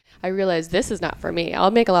college, I realized this is not for me. I'll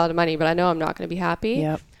make a lot of money, but I know I'm not going to be happy.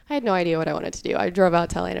 Yep. I had no idea what I wanted to do. I drove out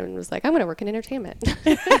to LA and was like, I'm going to work in entertainment.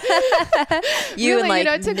 You and like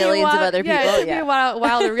millions of other people. Yeah, it took me a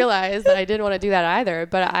while to realize that I didn't want to do that either.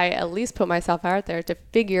 But I at least put myself out there to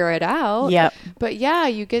figure it out. Yep. But yeah,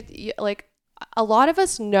 like, a lot of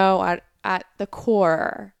us know at the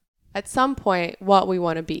core, at some point, what we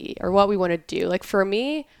want to be or what we want to do. Like, for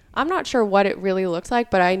me, I'm not sure what it really looks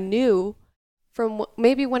like, but I knew from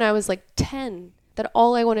maybe when I was like 10 that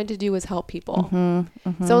all I wanted to do was help people.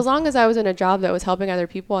 So as long as I was in a job that was helping other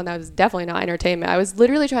people, and that was definitely not entertainment, I was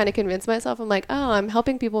literally trying to convince myself, I'm like, oh, I'm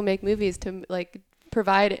helping people make movies to like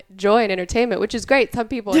provide joy and entertainment, which is great. Some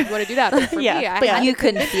people want to do that. But for me, but you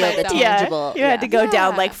couldn't feel the tangible. You had to go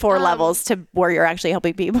down like 4 levels to where you're actually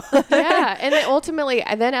helping people. And then ultimately,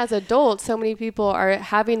 and then as adults, so many people are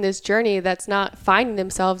having this journey that's not finding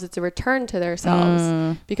themselves. It's a return to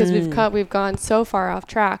themselves, because we've gone so far off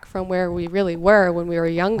track from where we really were when we were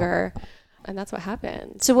younger. And that's what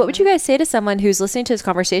happened. So what would you guys say to someone who's listening to this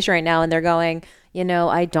conversation right now and they're going,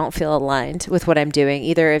 I don't feel aligned with what I'm doing.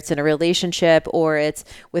 Either it's in a relationship or it's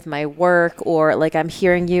with my work, or like I'm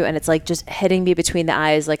hearing you and it's like just hitting me between the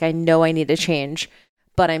eyes. Like, I know I need to change,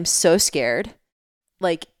 but I'm so scared.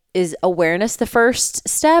 Like, is awareness the first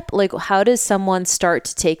step? Like, how does someone start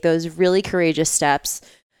to take those really courageous steps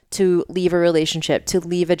to leave a relationship, to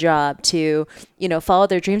leave a job, to, follow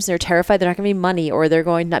their dreams, and they're terrified they're not going to be money, or they're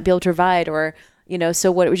going to not be able to provide, or,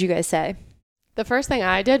 so what would you guys say? The first thing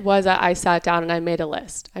I did was I sat down and I made a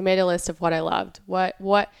list. I made a list of what I loved. What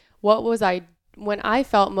was I, when I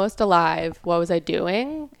felt most alive, what was I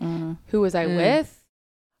doing? Who was I with?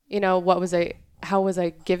 How was I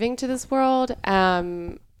giving to this world?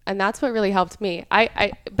 And that's what really helped me.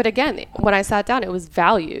 But again, when I sat down, it was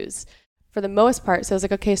values for the most part. So I was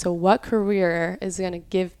like, okay, so what career is going to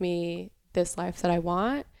give me this life that I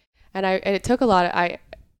want? And it took a lot of,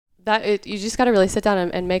 you just got to really sit down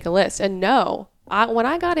and make a list. And when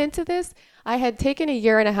I got into this, I had taken a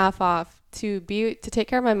year and a half off to take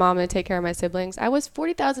care of my mom and take care of my siblings. I was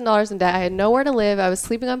 $40,000 in debt. I had nowhere to live. I was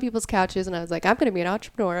sleeping on people's couches, and I was like, I'm going to be an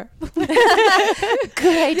entrepreneur. Good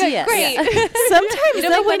idea. Yeah, great. Yeah.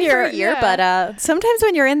 Sometimes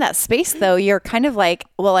when you're in that space though, you're kind of like,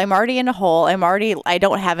 well, I'm already in a hole. I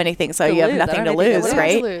don't have anything. So you have nothing to lose,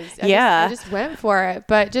 right? I just went for it.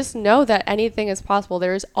 But just know that anything is possible.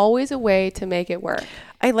 There's always a way to make it work.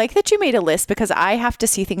 I like that you made a list, because I have to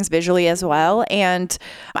see things visually as well. And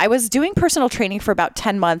I was doing personal training for about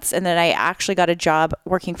 10 months, and then I actually got a job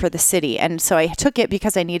working for the city. And so I took it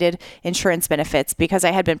because I needed insurance benefits, because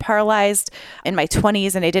I had been paralyzed in my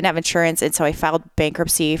 20s and I didn't have insurance. And so I filed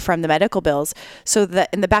bankruptcy from the medical bills. So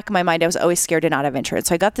that in the back of my mind, I was always scared to not have insurance.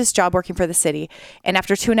 So I got this job working for the city. And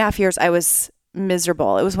after 2.5 years, I was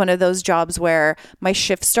miserable. It was one of those jobs where my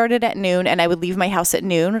shift started at noon and I would leave my house at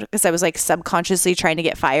noon, because I was like subconsciously trying to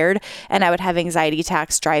get fired, and I would have anxiety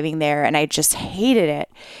attacks driving there, and I just hated it.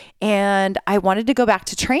 And I wanted to go back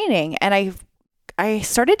to training, and I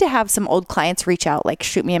started to have some old clients reach out, like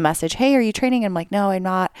shoot me a message, hey, are you training? And I'm like, no, I'm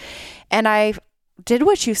not. And I did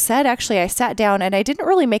what you said. Actually, I sat down and I didn't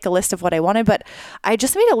really make a list of what I wanted, but I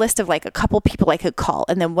just made a list of like a couple people I could call,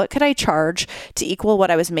 and then what could I charge to equal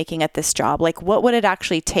what I was making at this job? Like, what would it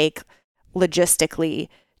actually take logistically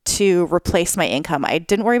to replace my income? I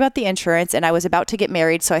didn't worry about the insurance, and I was about to get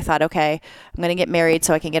married. So I thought, okay, I'm going to get married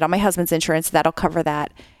so I can get on my husband's insurance. That'll cover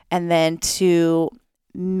that. And then to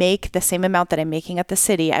make the same amount that I'm making at the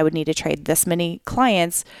city, I would need to trade this many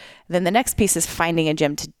clients. Then the next piece is finding a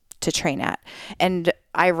gym to train at. And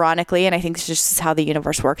ironically, and I think this is just how the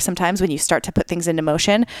universe works sometimes, when you start to put things into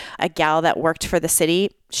motion, a gal that worked for the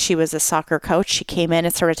city, she was a soccer coach. She came in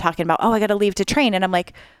and started talking about, oh, I got to leave to train. And I'm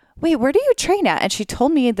like, wait, where do you train at? And she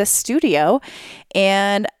told me the studio,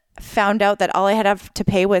 and found out that all I had to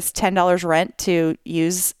pay was $10 rent to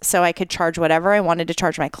use, so I could charge whatever I wanted to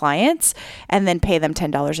charge my clients and then pay them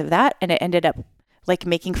 $10 of that. And it ended up like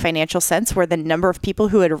making financial sense, where the number of people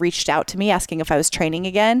who had reached out to me asking if I was training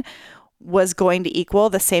again was going to equal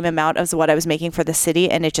the same amount as what I was making for the city.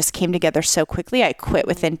 And it just came together so quickly. I quit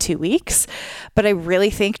within 2 weeks. But I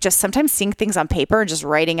really think just sometimes seeing things on paper and just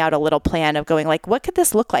writing out a little plan of going like, what could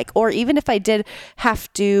this look like? Or even if I did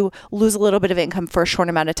have to lose a little bit of income for a short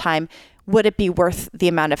amount of time, would it be worth the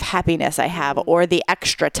amount of happiness I have or the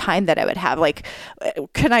extra time that I would have? Like,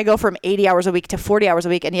 can I go from 80 hours a week to 40 hours a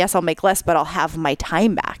week? And yes, I'll make less, but I'll have my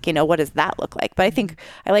time back. You know, what does that look like? But I think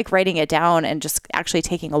I like writing it down and just actually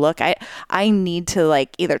taking a look. I need to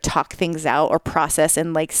like either talk things out or process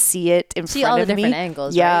and like see it in front of me. See all the different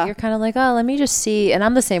angles, right? You're kind of like, oh, let me just see. And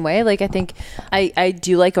I'm the same way. Like, I think I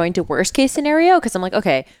do like going to worst case scenario because I'm like,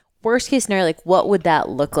 okay, worst case scenario, like what would that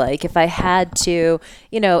look like if I had to,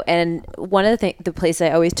 you know? And one of the place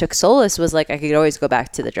I always took solace was like I could always go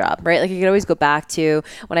back to the job, right? Like I could always go back to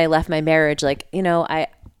when I left my marriage, like, you know,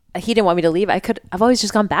 he didn't want me to leave. I've always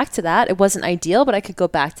just gone back to that. It wasn't ideal, but I could go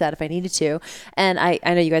back to that if I needed to. And I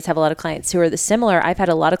know you guys have a lot of clients who are similar. I've had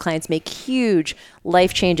a lot of clients make huge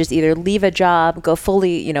life changes, either leave a job, go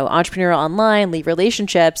fully, you know, entrepreneurial online, leave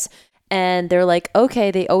relationships. And they're like,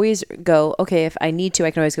 okay, they always go, okay, if I need to,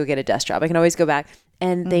 I can always go get a desk job. I can always go back.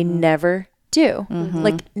 And they never do.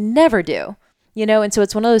 Like never do. You know, and so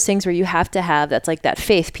it's one of those things where you have to have, that's like that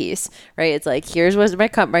faith piece, right? It's like, here's what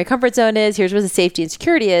my comfort zone is. Here's what the safety and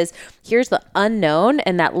security is. Here's the unknown.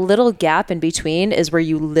 And that little gap in between is where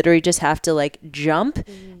you literally just have to like jump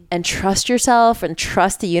and trust yourself and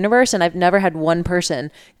trust the universe. And I've never had one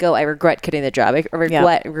person go, I regret quitting the job. I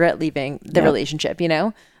regret leaving the relationship, you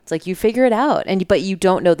know? It's like you figure it out, but you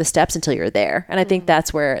don't know the steps until you're there. And I think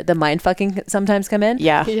that's where the mind fucking sometimes come in.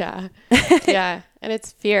 Yeah. And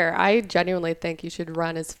it's fear. I genuinely think you should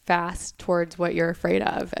run as fast towards what you're afraid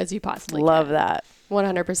of as you possibly Love can. that.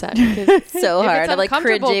 100%. So hard. I'm like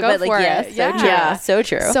cringy, but like, so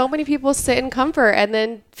true. So many people sit in comfort and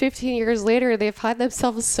then 15 years later, they find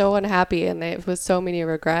themselves so unhappy and with so many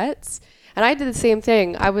regrets. And I did the same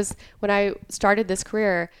thing. When I started this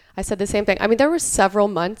career, I said the same thing. I mean, there were several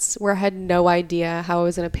months where I had no idea how I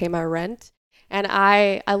was going to pay my rent. And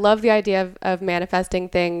I love the idea of manifesting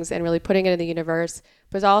things and really putting it in the universe.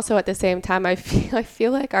 But also at the same time, I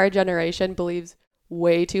feel like our generation believes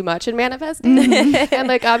way too much in manifesting. And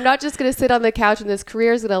like, I'm not just going to sit on the couch and this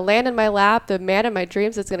career is going to land in my lap. The man of my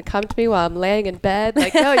dreams is going to come to me while I'm laying in bed.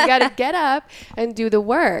 Like, no, you got to get up and do the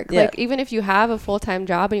work. Yeah. Like, even if you have a full-time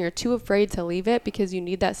job and you're too afraid to leave it because you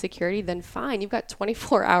need that security, then fine. You've got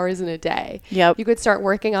 24 hours in a day. Yep. You could start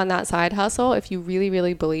working on that side hustle if you really,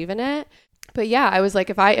 really believe in it. But yeah, I was like,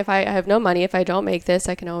 if I have no money, if I don't make this,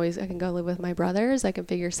 I can go live with my brothers. I can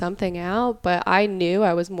figure something out. But I knew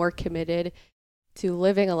I was more committed to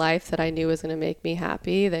living a life that I knew was going to make me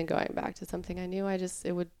happy than going back to something I knew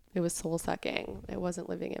it was soul sucking. It wasn't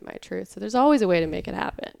living in my truth. So there's always a way to make it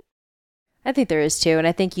happen. I think there is too. And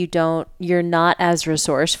I think you're not as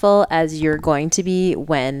resourceful as you're going to be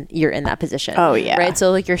when you're in that position. Oh yeah. Right.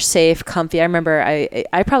 So like you're safe, comfy. I remember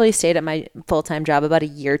I probably stayed at my full-time job about a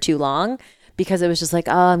year too long because it was just like,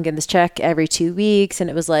 oh, I'm getting this check every 2 weeks. And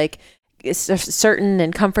it was like it's certain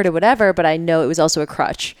and comfort or whatever, but I know it was also a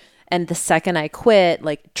crutch. And the second I quit,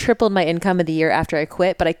 like tripled my income of the year after I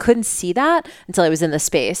quit, but I couldn't see that until I was in the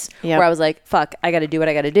space where I was like, fuck, I got to do what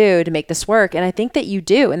I got to do to make this work. And I think that you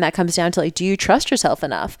do. And that comes down to like, do you trust yourself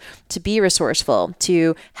enough to be resourceful,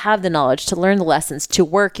 to have the knowledge, to learn the lessons, to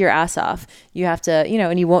work your ass off? You have to, you know,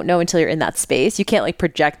 and you won't know until you're in that space. You can't like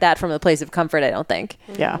project that from a place of comfort, I don't think.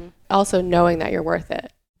 Yeah. Also knowing that you're worth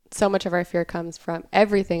it. So much of our fear comes from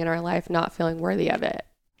everything in our life not feeling worthy of it.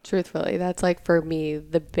 Truthfully, that's like for me,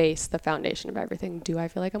 the base, the foundation of everything. Do I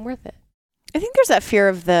feel like I'm worth it? I think there's that fear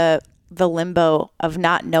of the limbo of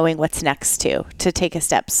not knowing what's next to take a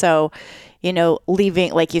step. So, you know,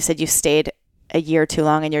 leaving, like you said, you stayed a year too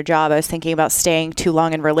long in your job. I was thinking about staying too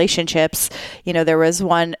long in relationships. You know, there was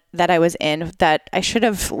one that I was in that I should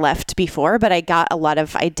have left before, but I got a lot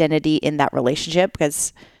of identity in that relationship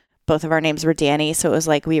because both of our names were Danny. So it was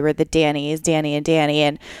like we were the Dannys, Danny and Danny.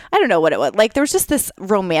 And I don't know what it was. Like there was just this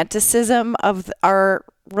romanticism of our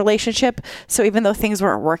relationship. So even though things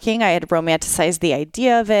weren't working, I had romanticized the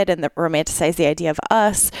idea of it and romanticized the idea of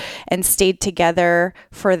us and stayed together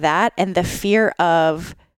for that. And the fear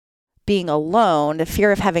of being alone, the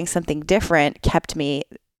fear of having something different kept me,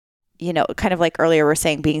 you know, kind of like earlier we're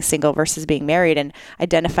saying being single versus being married and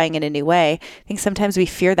identifying in a new way. I think sometimes we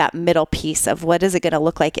fear that middle piece of what is it going to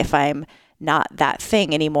look like if I'm not that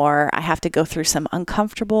thing anymore. I have to go through some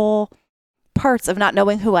uncomfortable parts of not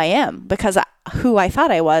knowing who I am because who I thought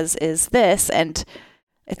I was is this. And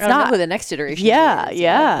I don't know who the next iteration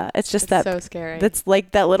is. It's just so scary. That's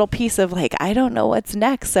like that little piece of like, I don't know what's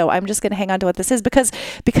next, so I'm just going to hang on to what this is,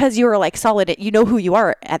 because you are like solid, you know who you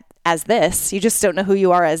are as this, you just don't know who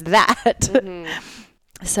you are as that.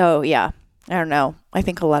 So yeah, I don't know, I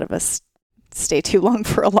think a lot of us stay too long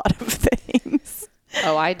for a lot of things.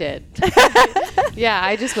 Oh, I did. Yeah,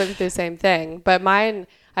 I just went through the same thing, but mine,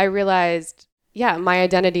 I realized, my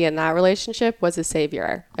identity in that relationship was a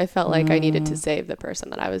savior. I felt like I needed to save the person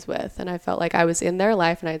that I was with. And I felt like I was in their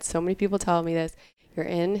life, and I had so many people tell me this: you're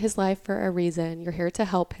in his life for a reason. You're here to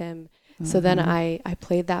help him. So then I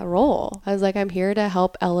played that role. I was like, I'm here to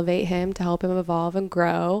help elevate him, to help him evolve and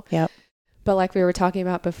grow. Yep. But like we were talking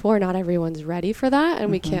about before, not everyone's ready for that,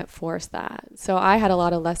 and we can't force that. So I had a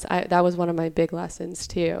lot of that was one of my big lessons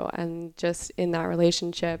too. And just in that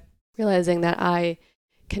relationship, realizing that I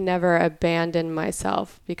can never abandon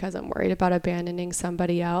myself because I'm worried about abandoning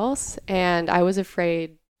somebody else. And I was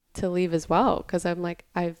afraid to leave as well, because I'm like,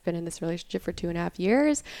 I've been in this relationship for 2.5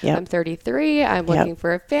 years. Yep. I'm 33. I'm looking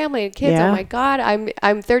for a family and kids. Oh my God,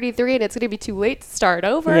 I'm 33 and it's going to be too late to start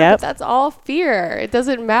over. But that's all fear. It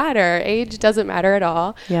doesn't matter. Age doesn't matter at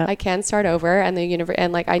all. I can start over, and the universe,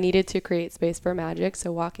 and like I needed to create space for magic.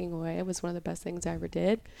 So walking away was one of the best things I ever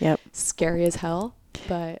did. Scary as hell,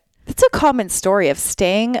 but it's a common story of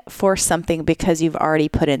staying for something because you've already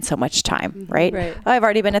put in so much time, right? Oh, I've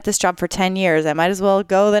already been at this job for 10 years. I might as well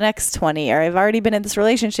go the next 20. Or I've already been in this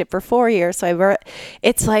relationship for 4 years. So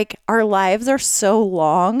it's like our lives are so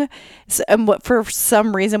long. And for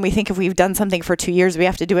some reason, we think if we've done something for 2 years, we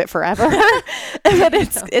have to do it forever. But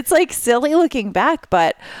it's like silly looking back.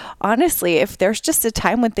 But honestly, if there's just a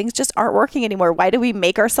time when things just aren't working anymore, why do we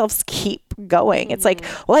make ourselves keep going? It's like,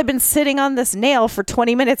 well, I've been sitting on this nail for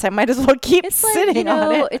 20 minutes. I might as well keep sitting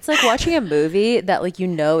on it. It's like watching a movie that like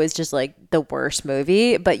is just like the worst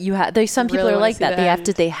movie, but there's some people are like that.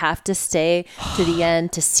 They have to stay to the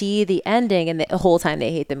end to see the ending, and the whole time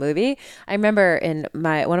they hate the movie. I remember in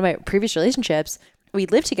one of my previous relationships, we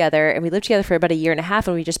lived together for about 1.5 years,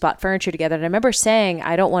 and we just bought furniture together. And I remember saying,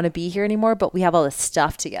 I don't want to be here anymore, but we have all this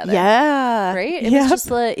stuff together. Yeah. Right? It was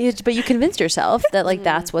just like, but you convinced yourself that like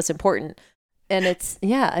that's what's important. And it's,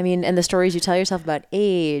 and the stories you tell yourself about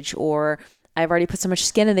age, or I've already put so much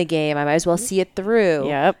skin in the game, I might as well see it through.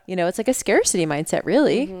 Yep. It's like a scarcity mindset,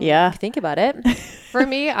 really. Yeah. If you think about it. For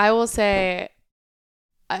me, I will say,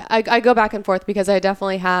 I go back and forth, because I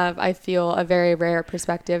definitely I feel a very rare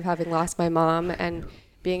perspective, having lost my mom and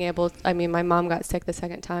being able, my mom got sick the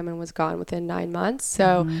second time and was gone within 9 months.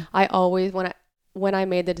 So I always, when I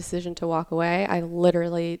made the decision to walk away, I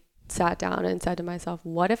literally sat down and said to myself,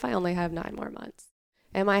 what if I only have 9 more months?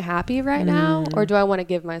 Am I happy right now? Or do I want to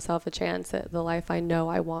give myself a chance at the life I know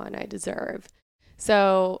I want and I deserve?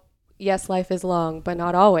 So yes, life is long, but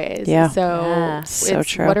not always. Yeah. So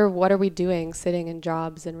true. What are we doing sitting in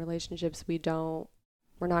jobs and relationships we're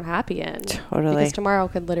not happy in? Totally. Because tomorrow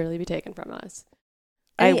could literally be taken from us.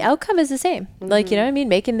 And the outcome is the same. Like,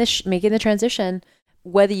 making the transition,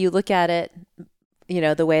 whether you look at it,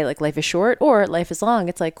 the way like life is short or life is long,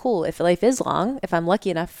 it's like, cool. If life is long, if I'm lucky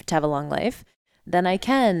enough to have a long life, then I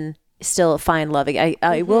can still find love.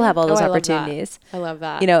 I will have all those opportunities. I love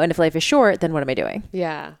that. And if life is short, then what am I doing?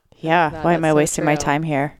 Yeah. Yeah. Why am I wasting my time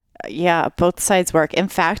here? Yeah. Both sides work. In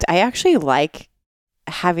fact, I actually like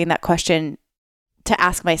having that question to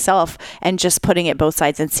ask myself and just putting it both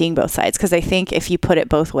sides and seeing both sides. Because I think if you put it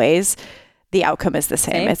both ways, the outcome is the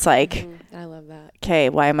same. It's like, I love that. Okay,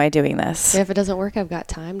 why am I doing this? If it doesn't work, I've got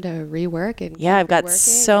time to rework and I've got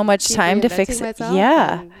so much time to fix it.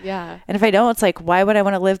 And if I don't, it's like, why would I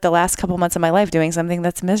want to live the last couple months of my life doing something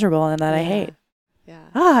that's miserable and that I hate?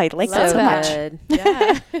 I like that so much.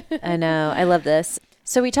 Yeah. I know. I love this.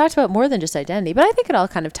 So we talked about more than just identity, but I think it all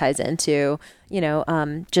kind of ties into,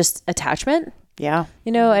 just attachment. Yeah.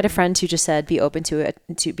 I had a friend who just said, be open to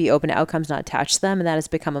outcomes, not attach to them. And that has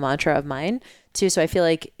become a mantra of mine too. So I feel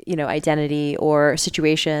like, identity or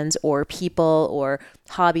situations or people or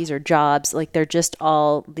hobbies or jobs, like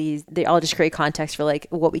they all just create context for like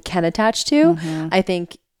what we can attach to. I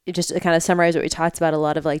think just to kind of summarize what we talked about, a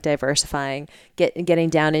lot of like diversifying, getting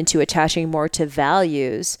down into attaching more to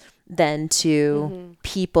values than to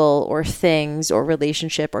people or things or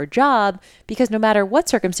relationship or job, because no matter what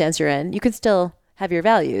circumstance you're in, you can still have your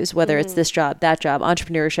values, whether it's this job, that job,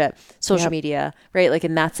 entrepreneurship, social media, right? Like,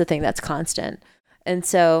 and that's the thing that's constant. And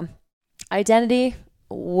so identity,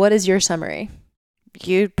 what is your summary?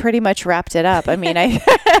 You pretty much wrapped it up. I mean,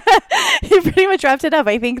 you pretty much wrapped it up.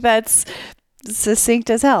 I think that's succinct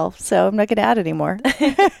as hell. So I'm not going to add anymore.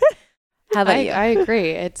 How about you? I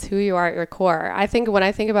agree. It's who you are at your core. I think when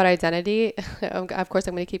I think about identity, of course,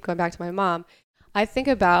 I'm going to keep going back to my mom. I think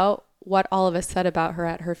about what all of us said about her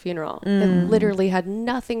at her funeral. It literally had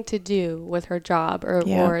nothing to do with her job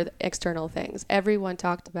or external things. Everyone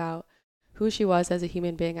talked about who she was as a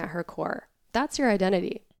human being at her core. That's your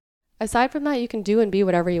identity. Aside from that, you can do and be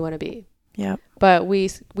whatever you want to be. Yeah. But we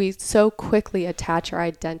so quickly attach our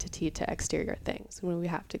identity to exterior things when we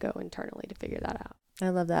have to go internally to figure that out. I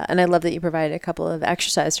love that. And I love that you provided a couple of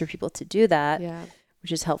exercises for people to do that. Yeah.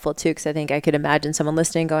 Which is helpful too, because I think I could imagine someone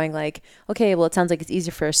listening going like, okay, well, it sounds like it's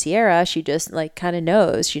easier for Sierra. She just like kind of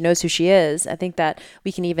knows. She knows who she is. I think that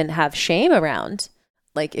we can even have shame around,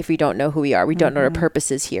 like, if we don't know who we are, we don't know what our purpose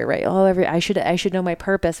is here, right? Oh, I should know my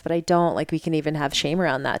purpose, but I don't. Like, we can even have shame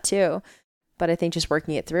around that too. But I think just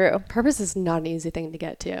working it through. Purpose is not an easy thing to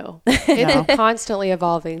get to. It's a constantly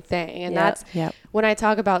evolving thing. And that's when I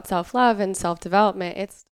talk about self-love and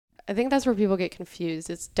self-development, I think that's where people get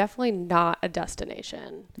confused. It's definitely not a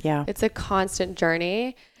destination. Yeah. It's a constant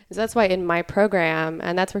journey. So that's why in my program,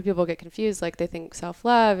 and that's where people get confused, like they think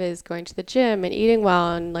self-love is going to the gym and eating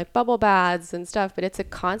well and like bubble baths and stuff, but it's a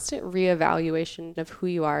constant reevaluation of who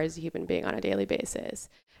you are as a human being on a daily basis.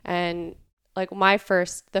 And like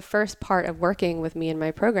the first part of working with me in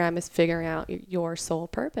my program is figuring out your soul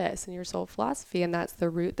purpose and your soul philosophy. And that's the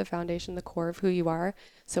root, the foundation, the core of who you are.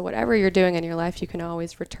 So whatever you're doing in your life, you can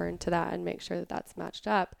always return to that and make sure that that's matched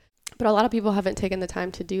up. But a lot of people haven't taken the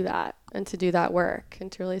time to do that and to do that work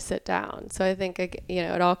and to really sit down. So I think,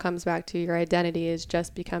 it all comes back to your identity is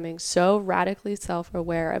just becoming so radically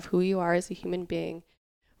self-aware of who you are as a human being,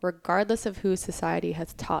 regardless of who society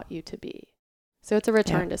has taught you to be. So it's a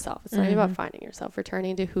return to self. It's not even about finding yourself,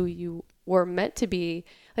 returning to who you were meant to be.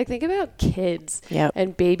 Like, think about kids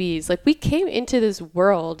and babies. Like, we came into this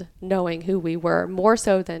world knowing who we were more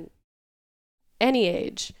so than any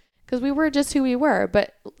age, because we were just who we were.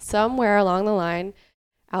 But somewhere along the line,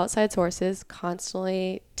 outside sources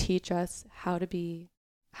constantly teach us how to be,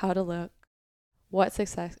 how to look, what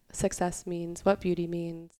success means, what beauty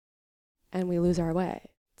means, and we lose our way.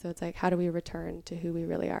 So it's like, how do we return to who we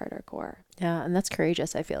really are at our core? Yeah, and that's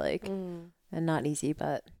courageous, I feel like. And not easy,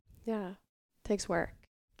 but... Yeah, it takes work.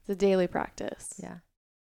 It's a daily practice. Yeah.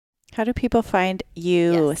 How do people find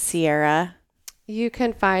you, Sierra? You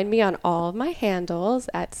can find me on all of my handles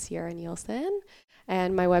at Sierra Nielsen.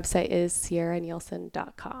 And my website is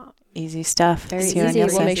sierranielsen.com. Easy stuff. Very easy.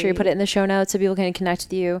 We'll make sure you put it in the show notes so people can connect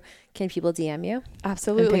with you. Can people DM you?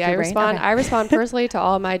 Absolutely. I respond. Okay. I respond personally to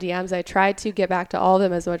all of my DMs. I try to get back to all of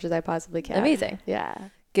them as much as I possibly can. Amazing. Yeah.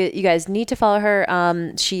 Good. You guys need to follow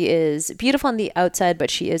her. She is beautiful on the outside, but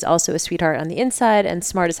she is also a sweetheart on the inside and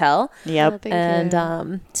smart as hell. Yep. Oh, thank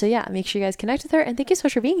you. So yeah, make sure you guys connect with her. And thank you so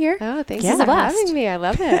much for being here. Oh, thanks for having me. I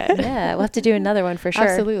love it. Yeah, we'll have to do another one for sure.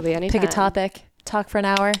 Absolutely. Anytime. Pick a topic. Talk for an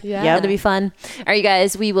hour. Yeah. It'll be fun. All right, you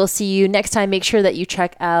guys, we will see you next time. Make sure that you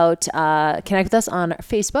check out, connect with us on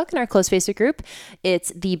Facebook in our closed Facebook group.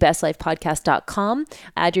 It's thebestlifepodcast.com.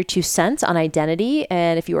 Add your 2 cents on identity.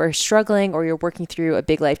 And if you are struggling or you're working through a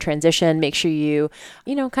big life transition, make sure you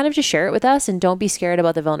kind of just share it with us and don't be scared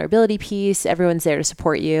about the vulnerability piece. Everyone's there to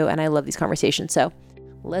support you. And I love these conversations. So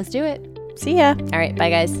let's do it. See ya. All right. Bye,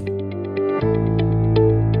 guys.